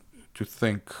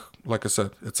think. Like I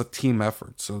said, it's a team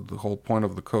effort. So the whole point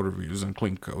of the code reviews and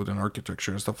clean code and architecture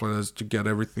and stuff like that is to get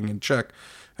everything in check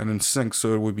and in sync,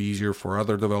 so it would be easier for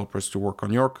other developers to work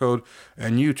on your code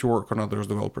and you to work on other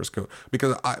developers' code.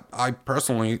 Because I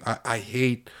personally, I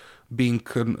hate being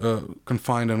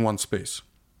confined in one space.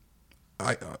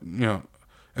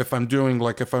 If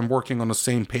I'm working on the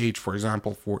same page, for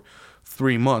example, for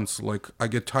 3 months, like, I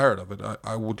get tired of it.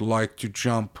 I would like to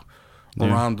jump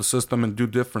around the system and do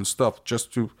different stuff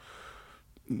just to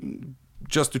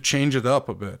change it up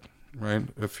a bit. right?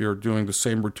 If you're doing the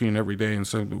same routine every day, and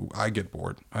so I get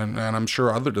bored, and I'm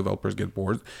sure other developers get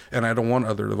bored, and I don't want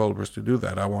other developers to do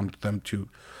that. I want them to,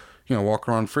 walk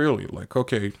around freely. Like,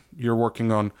 okay, you're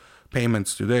working on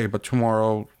payments today, but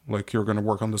tomorrow, like, you're going to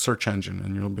work on the search engine,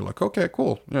 and you'll be like, okay,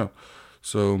 cool,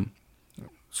 So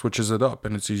switches it up,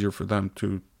 and it's easier for them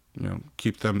to,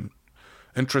 keep them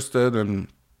interested and,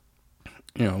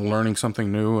 learning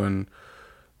something new. And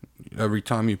every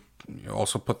time you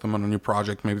also put them on a new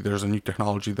project, maybe there's a new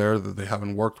technology there that they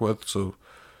haven't worked with. So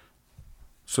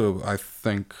I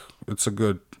think it's a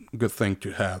good thing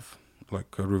to have,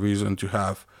 like, code reviews, and to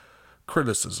have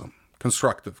criticism,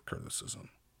 constructive criticism,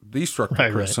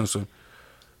 destructive criticism.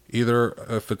 Either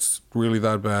if it's really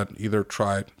that bad, either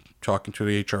try talking to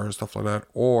the HR and stuff like that,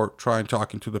 or try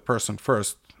talking to the person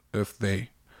first if they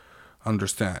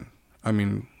understand. I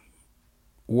mean,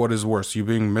 what is worse, you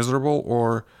being miserable,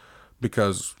 or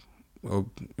because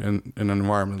in an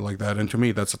environment like that? And to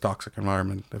me, that's a toxic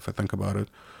environment if I think about it.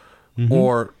 Mm-hmm.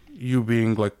 Or you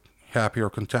being like happy or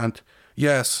content.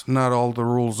 Yes, not all the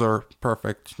rules are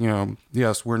perfect.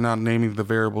 Yes, we're not naming the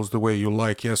variables the way you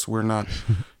like. Yes, we're not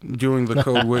doing the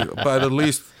code way, but at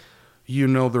least you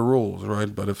know the rules,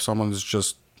 right? But if someone's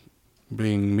just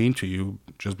being mean to you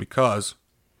just because,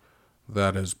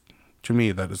 to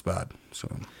me, that is bad. So,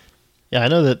 yeah, I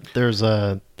know that there's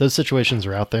those situations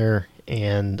are out there,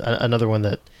 and another one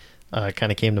that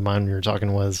kind of came to mind when you were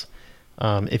talking was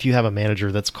if you have a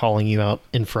manager that's calling you out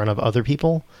in front of other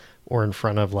people or in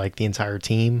front of like the entire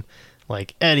team,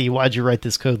 like, Eddie, why'd you write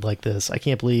this code like this? I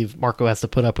can't believe Marco has to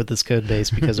put up with this code base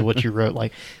because of what you wrote.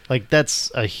 Like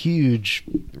that's a huge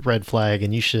red flag,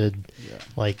 and you should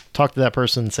like talk to that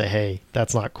person and say, hey,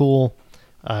 that's not cool.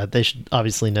 They should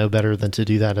obviously know better than to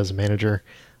do that as a manager.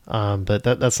 But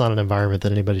that's not an environment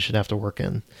that anybody should have to work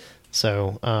in.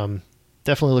 So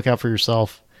definitely look out for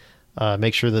yourself.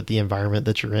 Make sure that the environment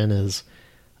that you're in is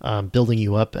building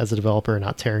you up as a developer and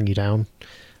not tearing you down.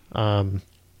 And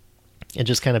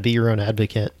just kind of be your own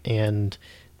advocate and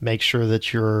make sure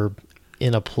that you're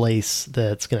in a place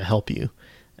that's going to help you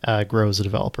grow as a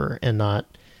developer and not,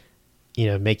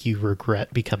 make you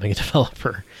regret becoming a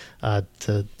developer,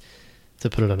 to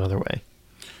put it another way.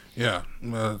 Yeah,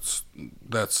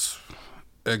 that's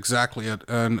exactly it.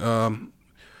 And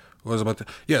what was about to,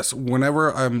 yes,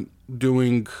 whenever I'm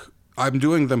doing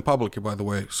them publicly, by the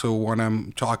way. So when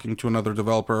I'm talking to another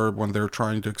developer, when they're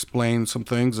trying to explain some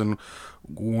things, and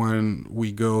when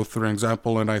we go through an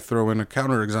example and I throw in a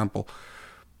counter example,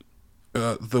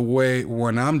 the way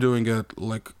when I'm doing it,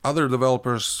 like, other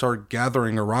developers start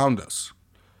gathering around us,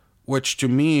 which to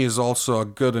me is also a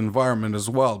good environment as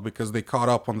well, because they caught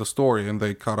up on the story and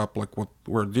they caught up like what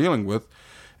we're dealing with.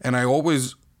 And I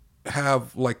always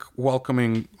have like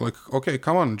welcoming, like, okay,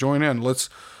 come on, join in. Let's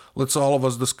all of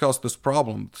us discuss this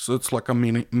problem. So it's like a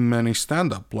mini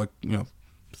stand-up, like,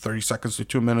 30 seconds to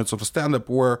 2 minutes of a stand-up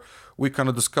where we kind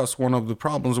of discuss one of the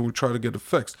problems and we try to get it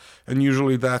fixed. And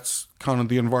usually that's kind of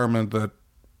the environment that,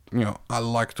 I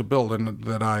like to build and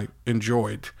that I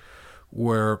enjoyed,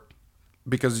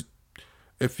 because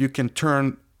if you can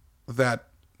turn that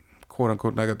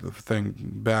quote-unquote negative thing,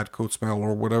 bad code smell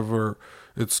or whatever,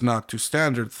 it's not too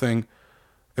standard thing,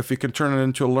 if you can turn it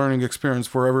into a learning experience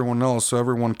for everyone else so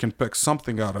everyone can pick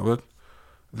something out of it,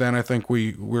 then I think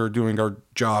we're doing our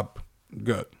job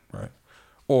good, right?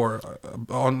 Or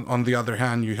on the other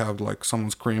hand, you have like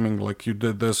someone screaming like you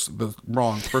did this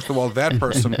wrong. First of all, that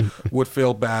person would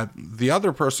feel bad. The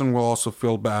other person will also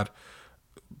feel bad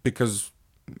because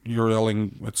you're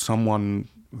yelling at someone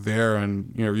there,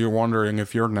 and you're wondering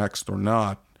if you're next or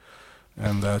not.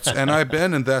 And I've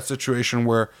been in that situation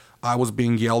where I was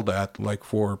being yelled at like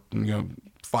for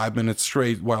 5 minutes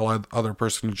straight while the other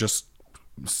person just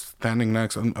standing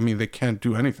next. I mean, they can't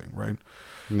do anything, right?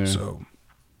 Yeah. So,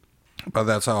 but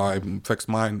that's how I fixed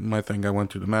my thing. I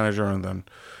went to the manager and then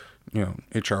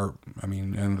HR. I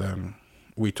mean, and then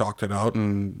we talked it out,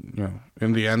 and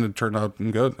in the end it turned out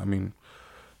good. I mean,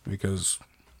 because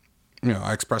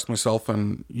I expressed myself,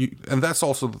 and that's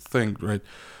also the thing, right?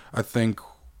 I think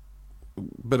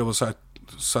a bit of a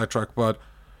sidetrack, but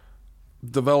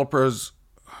developers,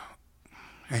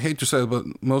 I hate to say it, but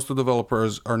most of the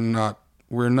developers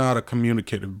we're not a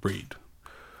communicative breed.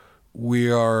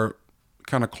 We are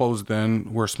kind of closed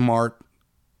in, we're smart,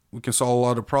 we can solve a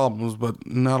lot of problems, but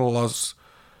not a lot of us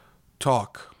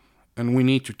talk, and we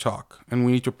need to talk, and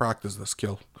we need to practice the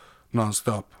skill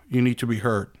nonstop. You need to be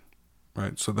heard.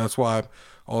 Right, so that's why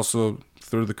also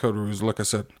through the code reviews, like I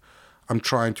said, I'm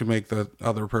trying to make the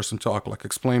other person talk. Like,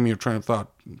 explain me your train of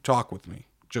thought, talk with me.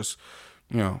 Just,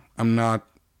 I'm not,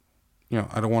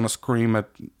 I don't want to scream at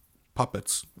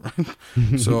puppets.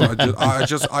 Right? So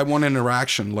I want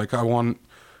interaction. Like I want,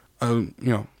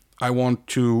 I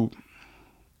want you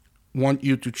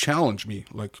to challenge me.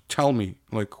 Like tell me,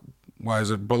 like why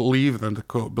is it believe in the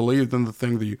code, believe in the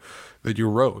thing that you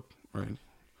wrote, right?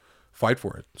 Fight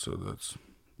for it. So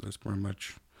that's pretty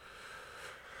much.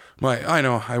 I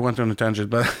know I went on a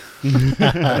tangent, but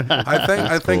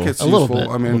I think it's useful.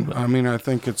 I mean, I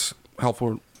think it's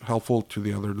helpful to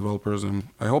the other developers, and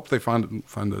I hope they find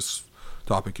this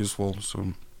topic useful.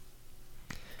 So,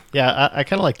 yeah, I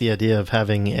kind of like the idea of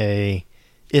having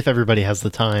if everybody has the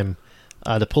time,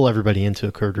 to pull everybody into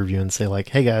a code review and say like,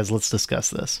 hey guys, let's discuss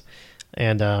this.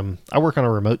 And I work on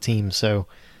a remote team, so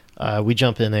we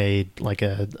jump in a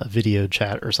video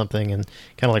chat or something, and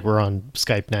kind of like we're on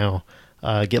Skype now.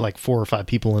 Get like 4 or 5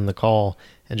 people in the call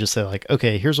and just say like,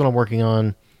 okay, here's what I'm working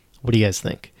on. What do you guys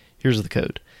think? Here's the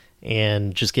code.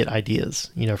 And just get ideas,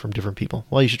 from different people.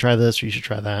 Well, you should try this or you should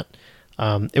try that.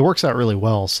 It works out really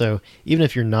well. So even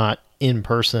if you're not in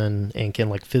person and can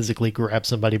like physically grab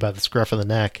somebody by the scruff of the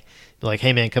neck, be like,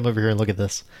 hey man, come over here and look at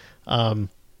this.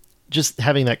 Just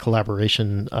having that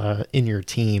collaboration in your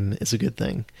team is a good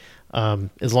thing.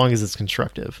 As long as it's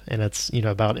constructive and it's,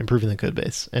 about improving the code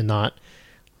base and not,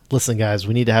 listen, guys,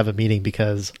 we need to have a meeting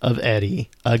because of Eddie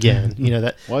again.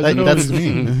 Why is it always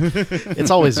me?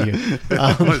 It's always you.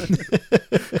 I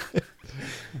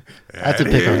have to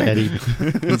pick on Eddie.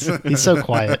 He's so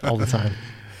quiet all the time.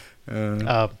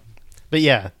 But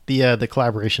yeah, the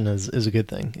collaboration is a good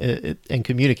thing, and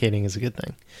communicating is a good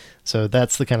thing. So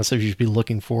that's the kind of stuff you should be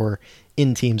looking for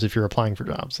in teams if you're applying for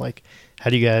jobs. Like, how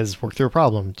do you guys work through a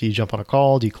problem? Do you jump on a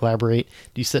call? Do you collaborate?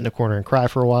 Do you sit in a corner and cry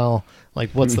for a while?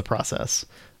 Like, what's the process?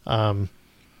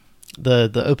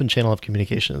 The open channel of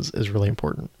communication is really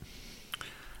important.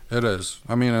 It is.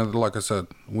 I mean, like I said,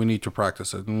 we need to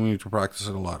practice it, and we need to practice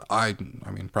it a lot. I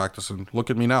mean, practicing.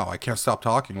 Look at me now. I can't stop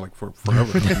talking like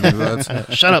forever.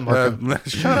 Shut up, Marco.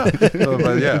 Shut up.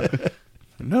 But yeah,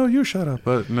 no, you shut up.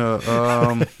 But no.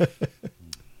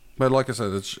 But like I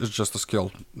said, it's just a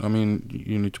skill. I mean,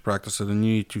 you need to practice it, and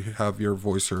you need to have your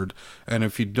voice heard. And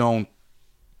if you don't,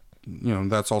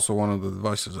 that's also one of the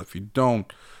advices. If you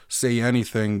don't say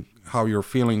anything how you're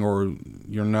feeling, or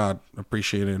you're not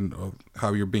appreciating of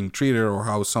how you're being treated or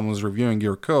how someone's reviewing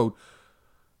your code,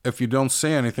 if you don't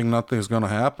say anything, nothing's going to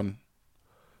happen.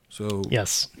 So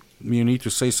yes, you need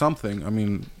to say something. I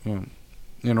mean,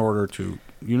 in order to,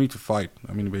 you need to fight.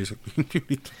 I mean, basically, you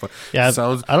need to fight. Yeah,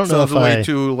 I don't know if way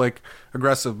too like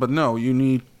aggressive, but no, you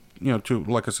need, to,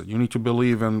 like I said, you need to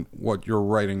believe in what you're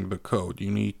writing the code. You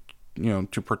need,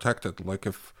 to protect it. Like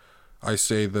if I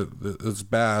say that it's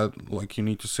bad, like you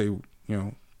need to say,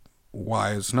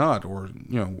 why it's not, or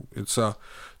it's a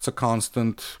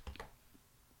constant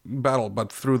battle.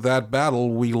 But through that battle,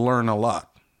 we learn a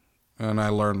lot. And I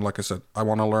learned, like I said, I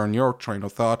want to learn your train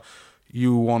of thought.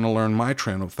 You want to learn my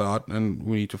train of thought, and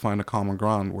we need to find a common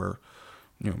ground where,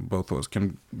 both of us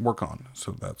can work on.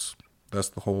 So that's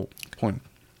the whole point.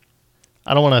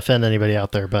 I don't want to offend anybody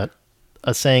out there, but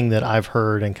a saying that I've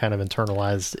heard and kind of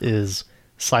internalized is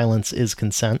silence is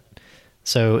consent.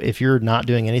 So if you're not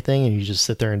doing anything and you just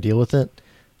sit there and deal with it,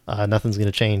 nothing's going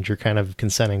to change. You're kind of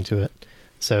consenting to it.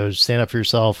 So stand up for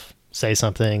yourself, say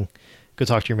something, go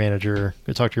talk to your manager,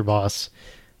 go talk to your boss.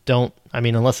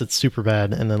 Unless it's super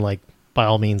bad, and then like, by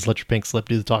all means, let your pink slip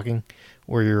do the talking,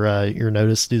 or your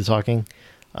notice do the talking.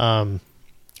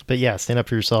 But yeah, stand up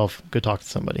for yourself, go talk to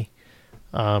somebody.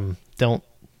 Don't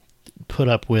put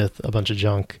up with a bunch of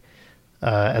junk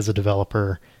as a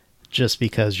developer just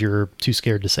because you're too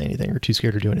scared to say anything or too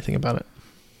scared to do anything about it.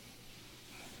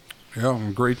 Yeah,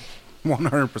 agreed.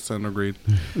 100% agreed.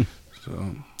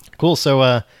 So cool.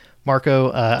 So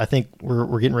Marco, I think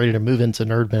we're getting ready to move into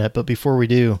Nerd Minute, but before we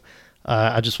do,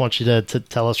 I just want you to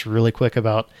tell us really quick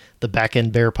about the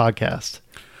Backend Bear podcast.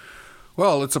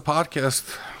 Well, it's a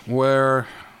podcast where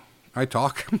I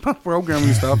talk about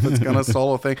programming stuff. It's kind of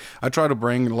solo thing. I try to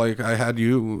bring, like I had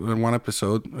you in one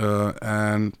episode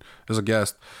and as a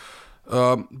guest.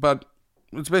 But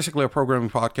it's basically a programming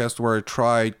podcast where I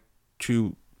try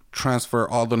to transfer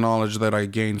all the knowledge that I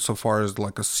gained so far as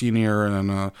like a senior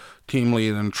and a team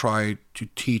lead, and try to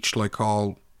teach like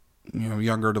all,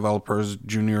 younger developers,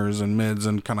 juniors and mids,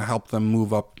 and kind of help them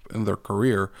move up in their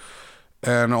career.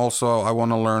 And also I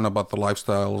want to learn about the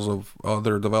lifestyles of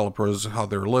other developers, how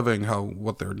they're living,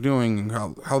 what they're doing,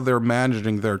 how they're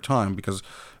managing their time, because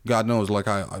God knows, like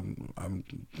I'm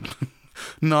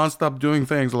nonstop doing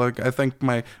things. Like I think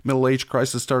my middle age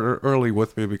crisis started early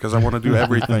with me because I want to do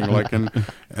everything. Like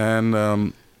and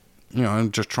I'm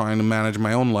just trying to manage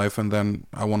my own life, and then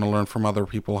I want to learn from other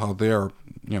people how they're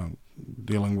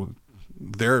dealing with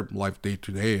their life day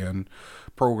to day and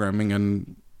programming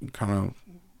and kind of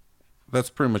that's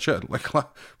pretty much it. Like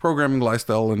programming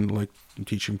lifestyle and like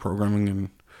teaching programming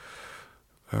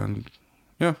and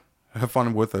yeah, have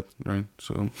fun with it. Right.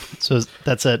 So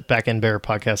that's at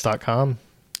backendbearpodcast.com.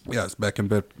 Yeah, it's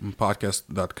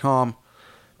backendbearpodcast.com.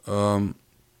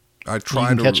 I try you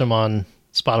can to catch them on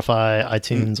Spotify,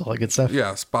 iTunes, all that good stuff.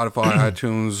 Yeah, Spotify,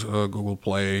 iTunes, Google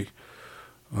Play.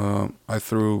 I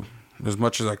threw as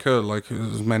much as I could, like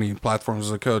as many platforms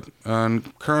as I could.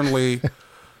 And currently,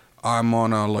 I'm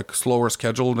on a like slower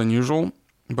schedule than usual.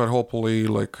 But hopefully,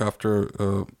 like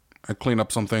after I clean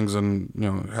up some things and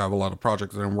have a lot of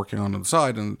projects that I'm working on the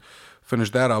side and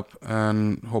finish that up,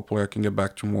 and hopefully I can get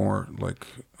back to more like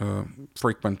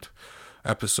frequent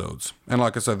episodes. And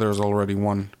like I said, there's already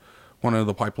one in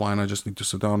the pipeline. I just need to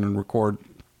sit down and record,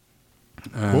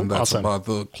 and cool. that's Awesome. about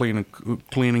the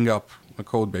cleaning up the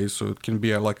code base, so it can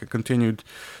be like a continued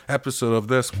episode of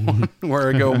this one where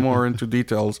I go more into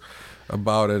details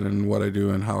about it and what I do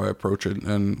and how I approach it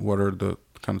and what are the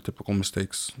kind of typical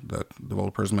mistakes that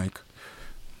developers make.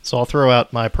 So I'll throw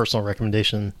out my personal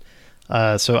recommendation.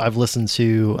 So I've listened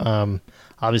to,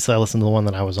 obviously I listened to the one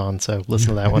that I was on, so listen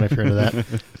to that one if you're into that.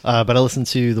 But I listened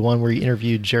to the one where you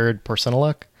interviewed Jared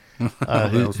Porceniluk,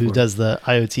 who does the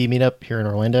IoT meetup here in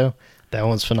Orlando. That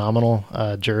one's phenomenal.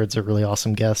 Jared's a really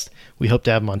awesome guest. We hope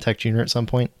to have him on Tech Junior at some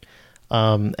point.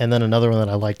 And then another one that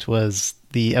I liked was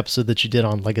the episode that you did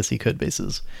on legacy code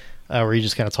bases, where you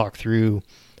just kind of talk through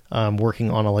working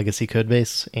on a legacy code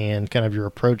base and kind of your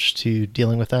approach to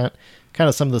dealing with that. Kind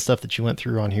of some of the stuff that you went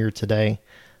through on here today.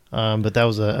 But that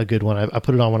was a good one. I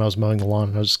put it on when I was mowing the lawn,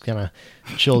 and I was just kind of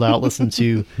chilled out, listened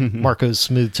to Marco's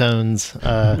smooth tones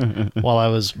while I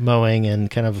was mowing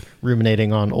and kind of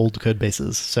ruminating on old code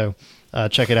bases. So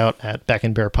check it out at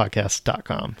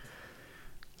backendbearpodcast.com.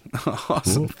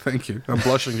 Awesome. Ooh. Thank you. I'm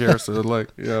blushing here, so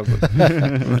but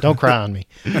don't cry on me.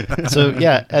 So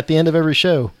yeah, at the end of every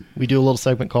show, we do a little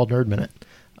segment called Nerd Minute,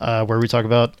 where we talk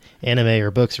about anime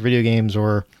or books or video games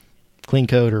or clean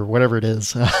code or whatever it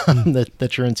is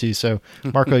that you're into. So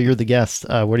Marco, you're the guest.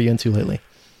 What are you into lately?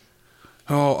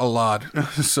 Oh, a lot.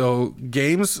 So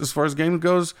games, as far as games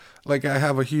goes, like I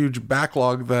have a huge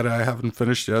backlog that I haven't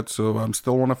finished yet. So I'm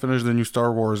still want to finish the new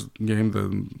Star Wars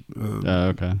game.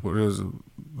 Okay. What is it?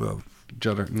 The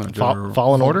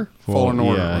Fallen Order? Fallen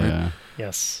Order, yeah, right? Yeah.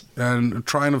 Yes. And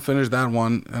trying to finish that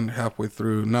one, and halfway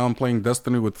through. Now I'm playing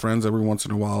Destiny with friends every once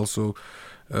in a while. So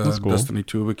That's cool. Destiny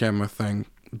 2 became my thing.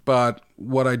 But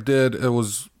what I did, it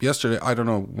was yesterday. I don't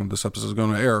know when this episode is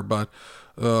going to air, but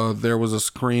there was a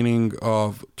screening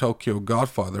of Tokyo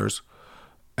Godfathers.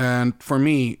 And for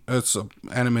me, it's an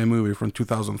anime movie from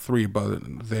 2003,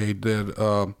 but they did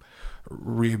a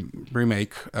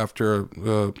remake after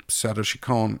Satoshi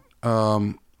Kon's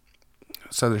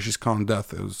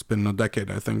death. It's been a decade,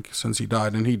 I think, since he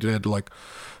died. And he did like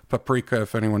Paprika,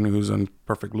 if anyone who's in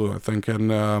Perfect Blue, I think,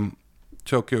 and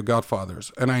Tokyo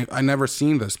Godfathers. And I never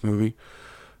seen this movie.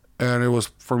 And it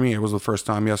was, for me, it was the first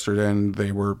time yesterday, and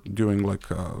they were doing like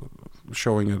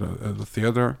showing it at the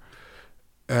theater.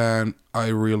 And I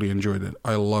really enjoyed it.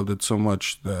 I loved it so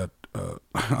much that I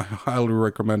highly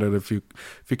recommend it. If you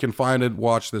can find it,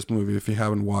 watch this movie if you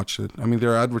haven't watched it. I mean,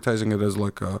 they're advertising it as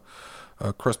like a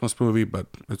Christmas movie, but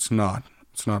it's not.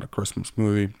 It's not a Christmas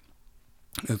movie.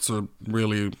 It's a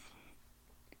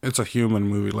human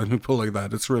movie. Let me put it like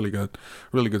that. It's really good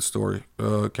story,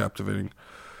 captivating.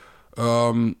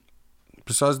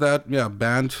 Besides that, yeah,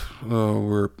 band.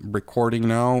 We're recording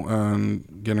now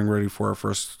and getting ready for our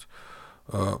first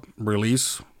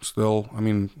release. Still, I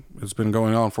mean, it's been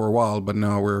going on for a while, but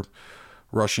now we're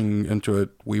rushing into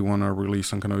it. We want to release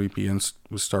some kind of EP and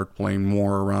start playing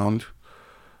more around.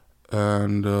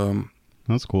 And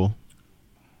that's cool.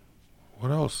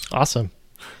 What else? Awesome.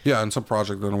 Yeah, and some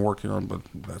project that I'm working on, but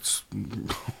that's a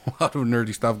lot of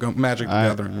nerdy stuff. Magic the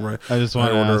Gathering, right? I just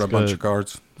want to ordered ask a bunch of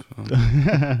cards.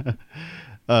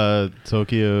 So.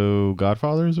 Tokyo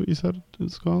Godfather is what you said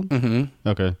it's called? Mm-hmm.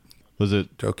 Okay. Was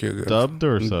it Tokyo dubbed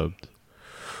or subbed?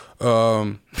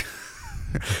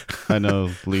 I know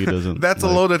Lee doesn't. That's a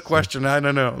loaded question. I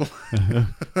don't know.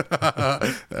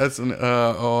 That's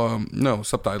no,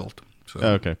 subtitled. So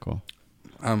okay, cool.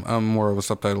 I'm more of a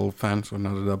subtitle fan, so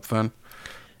not a dub fan.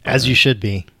 As you should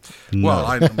be. No.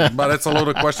 Well, but it's a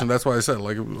loaded question. That's why I said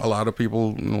like a lot of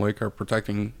people like are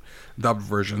protecting dubbed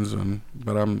versions,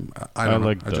 but I don't know.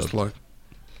 like I just like.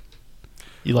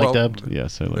 You like dubbed?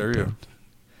 Yes, I like there you dubbed.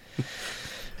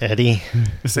 Eddie.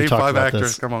 Save 5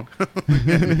 actors. Come on.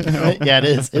 Yeah, it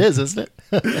is. It is, isn't it?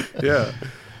 Yeah.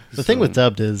 The thing with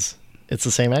dubbed is it's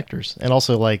the same actors, and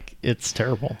also like it's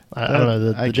terrible. I don't know.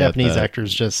 I The get Japanese that.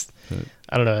 actors just,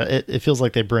 I don't know. It feels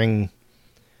like they bring,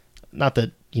 not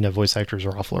that voice actors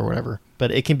are awful or whatever, but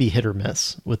it can be hit or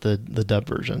miss with the dub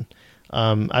version.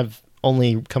 I've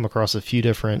only come across a few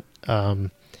different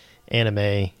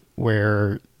anime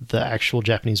where the actual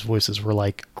Japanese voices were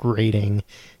like grating,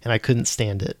 and I couldn't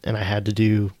stand it, and I had to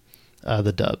do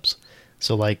the dubs.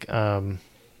 So like, what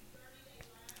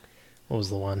was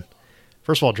the one?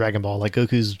 First of all, Dragon Ball, like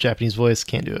Goku's Japanese voice,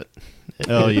 can't do it.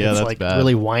 Oh, yeah, it's that's like bad.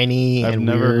 really whiny. I've and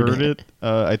never weird. heard it.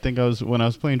 I think when I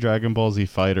was playing Dragon Ball Z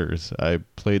Fighters, I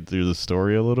played through the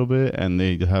story a little bit, and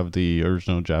they have the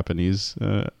original Japanese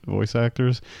voice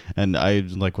actors, and I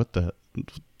like, what the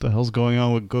hell's going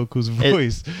on with Goku's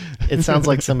voice? It sounds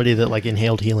like somebody that like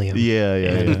inhaled helium. Yeah.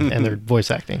 And they're voice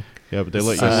acting. Yeah, but they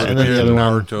let you. and then the other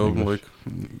one- Naruto, like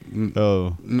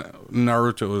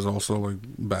Naruto is also like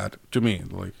bad to me,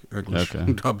 like English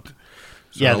Okay. dubbed.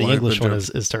 So Yeah, I the like English one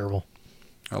Jap- is terrible.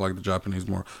 I like the Japanese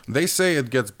more. They say it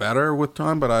gets better with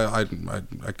time, but I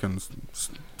can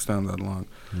stand that long.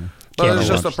 But Can't it's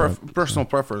just a watch that, personal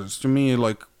preference. To me,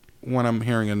 like when I'm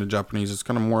hearing it in Japanese, it's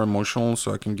kind of more emotional,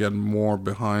 so I can get more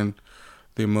behind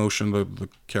the emotion that the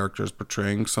character is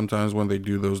portraying. Sometimes when they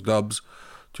do those dubs,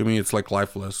 to me, it's like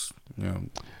lifeless.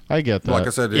 I get that. Like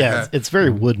I said, Yeah, it's very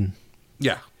wooden.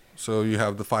 yeah. So you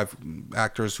have the 5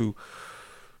 actors who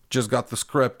just got the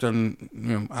script,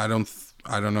 and I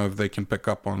don't know if they can pick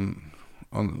up on.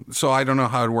 So I don't know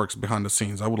how it works behind the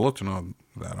scenes. I would love to know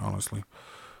that, honestly,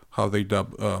 how they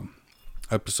dub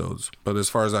episodes. But as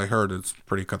far as I heard, it's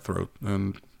pretty cutthroat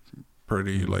and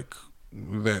pretty like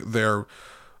they're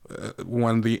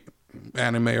when the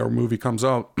anime or movie comes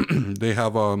out, they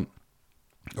have a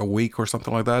week or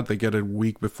something like that. They get it a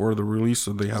week before the release,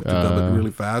 so they have to dub it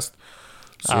really fast.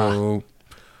 So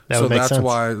That would make sense.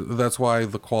 that's why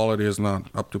the quality is not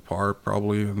up to par,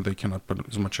 probably, and they cannot put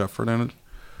as much effort in it.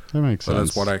 That makes So sense.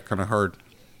 that's what I kind of heard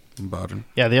about it.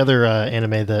 Yeah, the other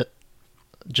anime that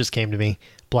just came to me,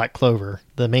 Black Clover.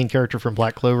 The main character from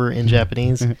Black Clover in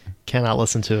Japanese, cannot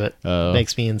listen to it.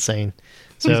 Makes me insane.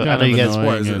 So He's I kind know of you guys. annoying.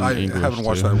 What is it? in I English, haven't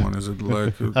watched too. that one. Is it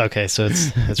like Okay, so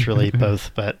it's really both.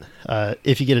 But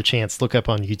if you get a chance, look up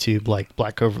on YouTube like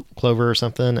Black Clover or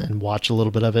something and watch a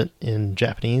little bit of it in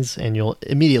Japanese, and you'll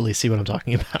immediately see what I'm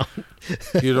talking about.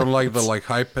 you don't like the like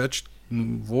high pitched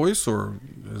voice, or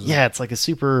is Yeah, it's like a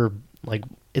super like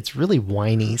it's really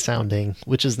whiny sounding,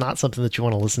 which is not something that you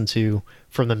want to listen to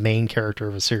from the main character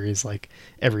of a series. Like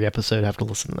every episode, have to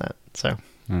listen to that. So,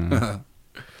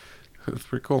 it's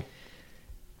pretty cool.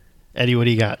 Eddie, what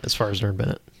do you got as far as Nerd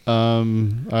Bennett?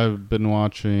 I've been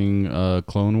watching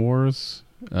Clone Wars.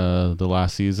 The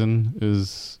last season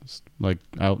is like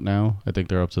out now. I think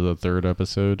they're up to the 3rd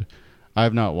episode. I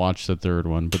have not watched the 3rd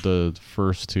one, but the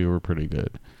first 2 were pretty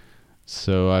good.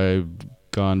 So I've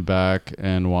gone back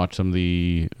and watched some of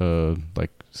the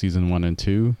like season 1 and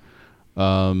 2.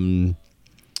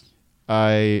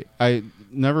 I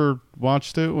never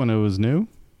watched it when it was new.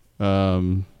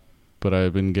 But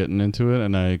I've been getting into it,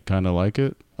 and I kind of like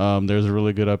it. There's a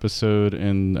really good episode,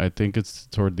 and I think it's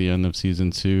toward the end of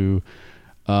season 2,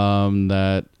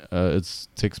 that it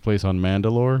takes place on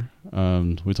Mandalore.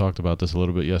 We talked about this a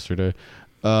little bit yesterday.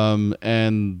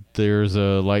 And there's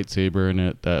a lightsaber in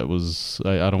it that was...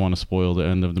 I don't want to spoil the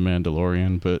end of The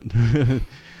Mandalorian, but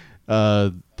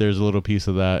there's a little piece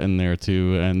of that in there,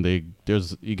 too. And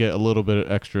you get a little bit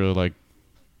of extra, like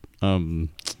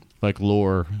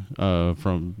lore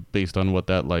from based on what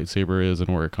that lightsaber is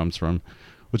and where it comes from,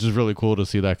 which is really cool to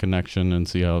see that connection and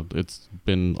see how it's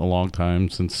been a long time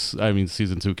since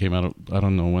season 2 came out. I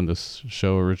don't know when this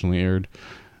show originally aired,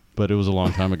 but it was a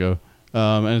long time ago.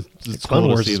 And it's Clone cool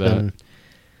Wars to see has that. been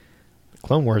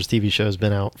Clone Wars TV show has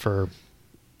been out for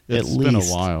It's at been a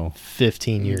least while.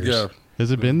 15 years. Yeah, Has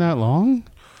it been that long?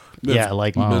 Yeah,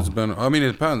 like Wow. it's been. I mean,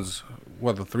 it depends.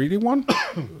 What, the 3D one?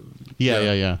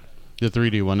 Yeah. The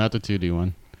 3D one, not the 2D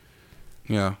one.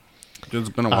 Yeah, it's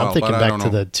been a while. I'm thinking but I back don't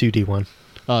to know. the 2D one.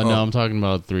 No, Oh. I'm talking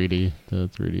about 3D. The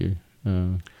 3D.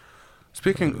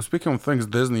 Speaking of things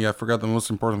Disney, I forgot the most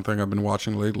important thing I've been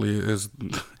watching lately is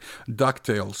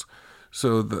DuckTales.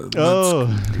 So the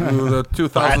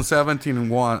 2017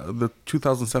 one, the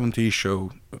 2017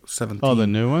 show, 17. Oh, the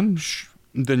new one?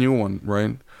 The new one,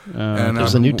 right? And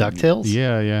There's a new DuckTales?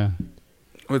 Yeah.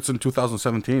 It's in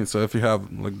 2017, so if you have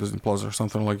like Disney Plus or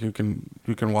something, like you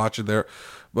can watch it there.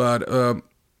 But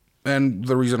and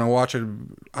the reason I watch it,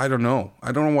 I don't know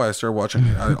why I started watching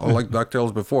it. I like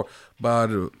DuckTales before, but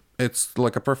it's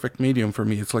like a perfect medium for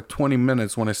me. It's like 20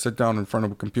 minutes when I sit down in front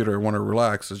of a computer, I want to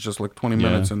relax. It's just like 20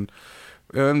 minutes, and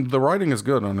And the writing is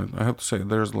good on it. I have to say,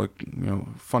 there's like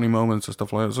funny moments and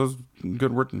stuff like that. So it's a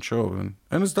good written show, and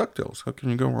it's DuckTales. How can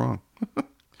you go wrong?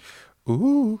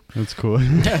 Ooh, That's cool.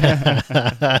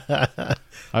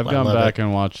 I've gone back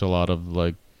and watched a lot of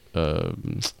like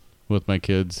with my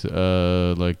kids,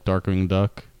 like Darkwing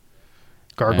Duck,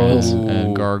 Gargoyles.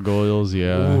 and Gargoyles.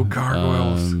 Yeah. Ooh,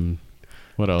 Gargoyles.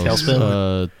 What else?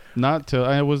 Tailspin?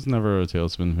 I was never a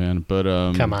Tailspin fan, but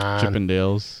Come on.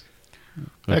 Chippendales.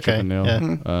 Okay, Chippendale.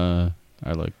 yeah.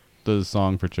 I like the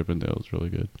song for Chippendale is really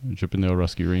good. Chippendale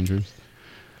Rescue Rangers.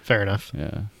 Fair enough.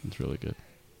 Yeah, it's really good.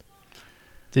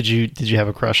 Did you have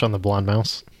a crush on the blonde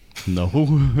mouse? No.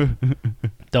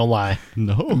 Don't lie.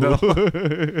 No.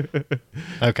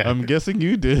 Okay. I'm guessing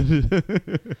you did.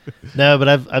 No, but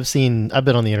I've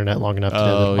been on the internet long enough to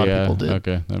know that a lot of people did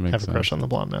Okay, that makes have sense. a crush on the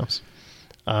blonde mouse.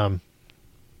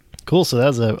 Cool. So that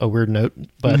was a weird note,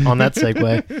 but on that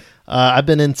segue, I've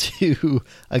been into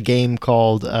a game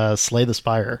called Slay the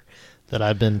Spire that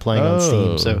I've been playing on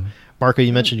Steam. So, Marco,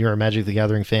 you mentioned you're a Magic the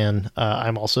Gathering fan.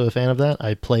 I'm also a fan of that.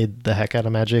 I played the heck out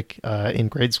of Magic in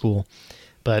grade school,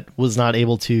 but was not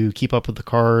able to keep up with the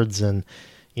cards and,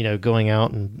 going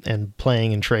out and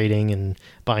playing and trading and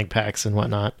buying packs and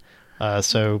whatnot.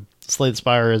 So Slay the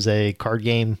Spire is a card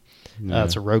game.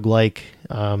 It's a roguelike.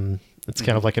 It's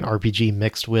kind of like an RPG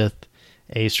mixed with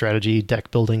a strategy deck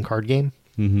building card game,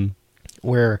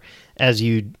 where as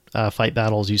you fight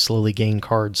battles, you slowly gain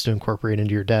cards to incorporate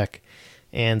into your deck.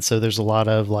 And so there's a lot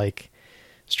of like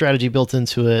strategy built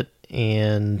into it,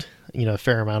 and a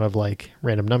fair amount of like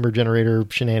random number generator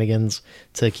shenanigans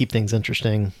to keep things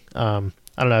interesting. I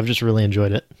don't know. I've just really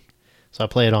enjoyed it. So I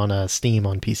play it on Steam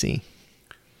on PC.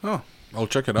 Oh, I'll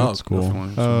check it out. That's cool.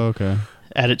 Definitely. So, Oh, okay.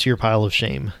 Add it to your pile of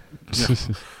shame.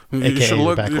 you AKA should your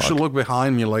look. You backlog. should look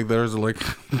behind me. Like there's like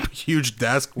a huge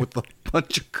desk with a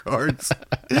bunch of cards.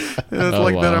 And it's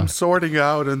that wow. I'm sorting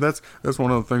out, and that's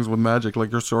one of the things with Magic.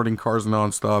 Like you're sorting cards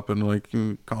nonstop and like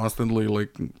constantly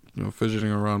like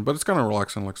fidgeting around. But it's kind of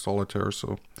relaxing, like solitaire.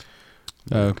 So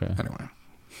Okay. Anyway,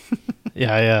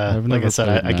 Yeah, I've like I never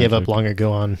said, played I gave up Magic. long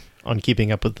ago on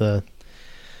keeping up with the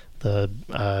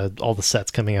all the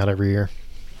sets coming out every year.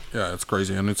 yeah, it's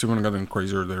crazy, and it's even gotten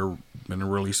crazier. They've been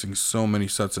releasing so many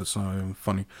sets. It's not even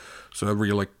funny. So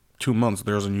every like 2 months,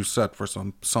 there's a new set for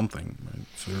something. Right?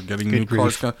 So you're getting new Good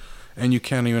cards, and you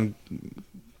can't even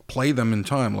play them in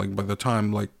time. Like by the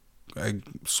time like I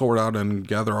sort out and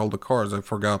gather all the cards, I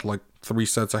forgot like 3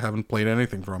 sets. I haven't played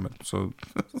anything from it. So,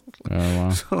 Oh wow.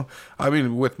 so I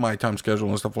mean, with my time schedule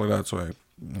and stuff like that, so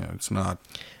it's not.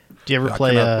 Do you ever I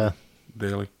play? cannot play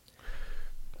daily?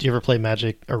 Do you ever play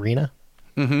Magic Arena?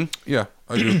 Yeah,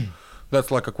 I do.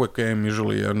 That's like a quick game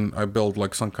usually, and I build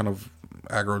like some kind of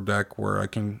aggro deck where I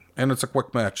can, and it's a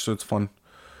quick match, so it's fun.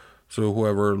 So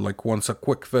whoever like wants a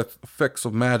quick fix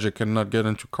of Magic and not get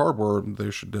into cardboard, they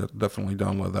should definitely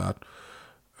download that.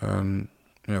 And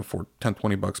for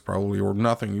 $10-$20 probably or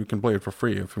nothing, you can play it for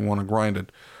free if you want to grind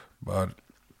it. But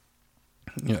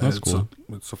yeah, That's cool.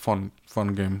 It's a fun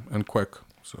game and quick.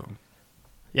 So.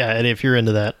 Yeah, and if you're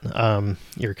into that,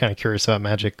 you're kind of curious about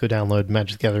Magic, go download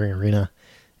Magic the Gathering Arena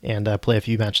and play a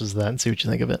few matches of that and see what you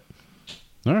think of it.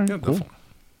 All right. Yeah, Cool. definitely.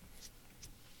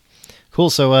 Cool.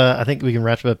 So I think we can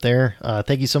wrap it up there.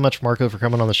 Thank you so much, Marco, for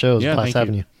coming on the show. It was a blast thank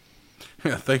having you.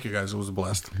 Yeah, thank you guys. It was a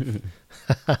blast.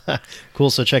 Cool.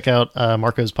 So check out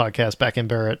Marco's podcast, Back and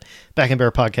Bear at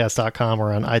backandbearpodcast.com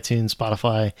or on iTunes,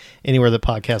 Spotify, anywhere that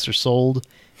podcasts are sold.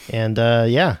 And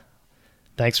yeah,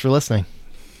 thanks for listening.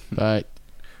 Bye.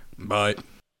 Bye.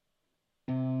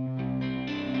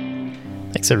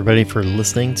 Thanks everybody for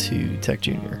listening to Tech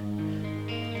Junior.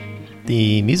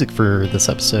 The music for this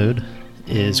episode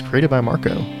is created by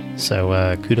Marco.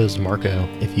 So kudos to Marco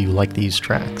if you like these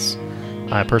tracks.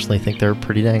 I personally think they're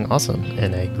pretty dang awesome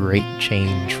and a great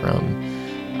change from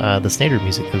the standard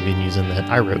music that we've been using that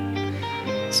I wrote.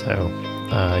 So,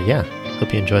 yeah,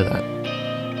 hope you enjoy that.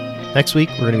 Next week,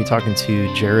 we're going to be talking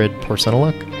to Jared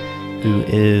Porcenaluk, who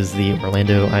is the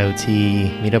Orlando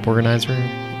IoT meetup organizer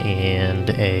and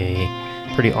a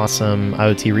pretty awesome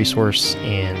IoT resource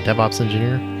and DevOps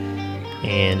engineer.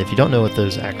 And if you don't know what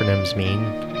those acronyms mean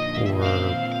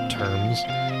or terms,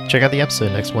 check out the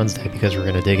episode next Wednesday because we're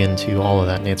going to dig into all of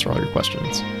that and answer all your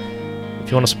questions. If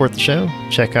you want to support the show,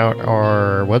 check out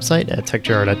our website at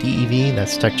techjar.dev,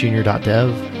 that's techjunior.dev,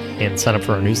 and sign up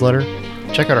for our newsletter.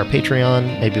 Check out our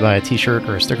Patreon, maybe buy a t-shirt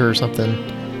or a sticker or something.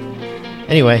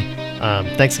 Anyway,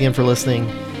 thanks again for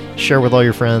listening. Share with all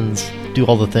your friends. Do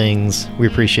all the things. We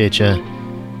appreciate you.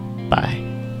 Bye.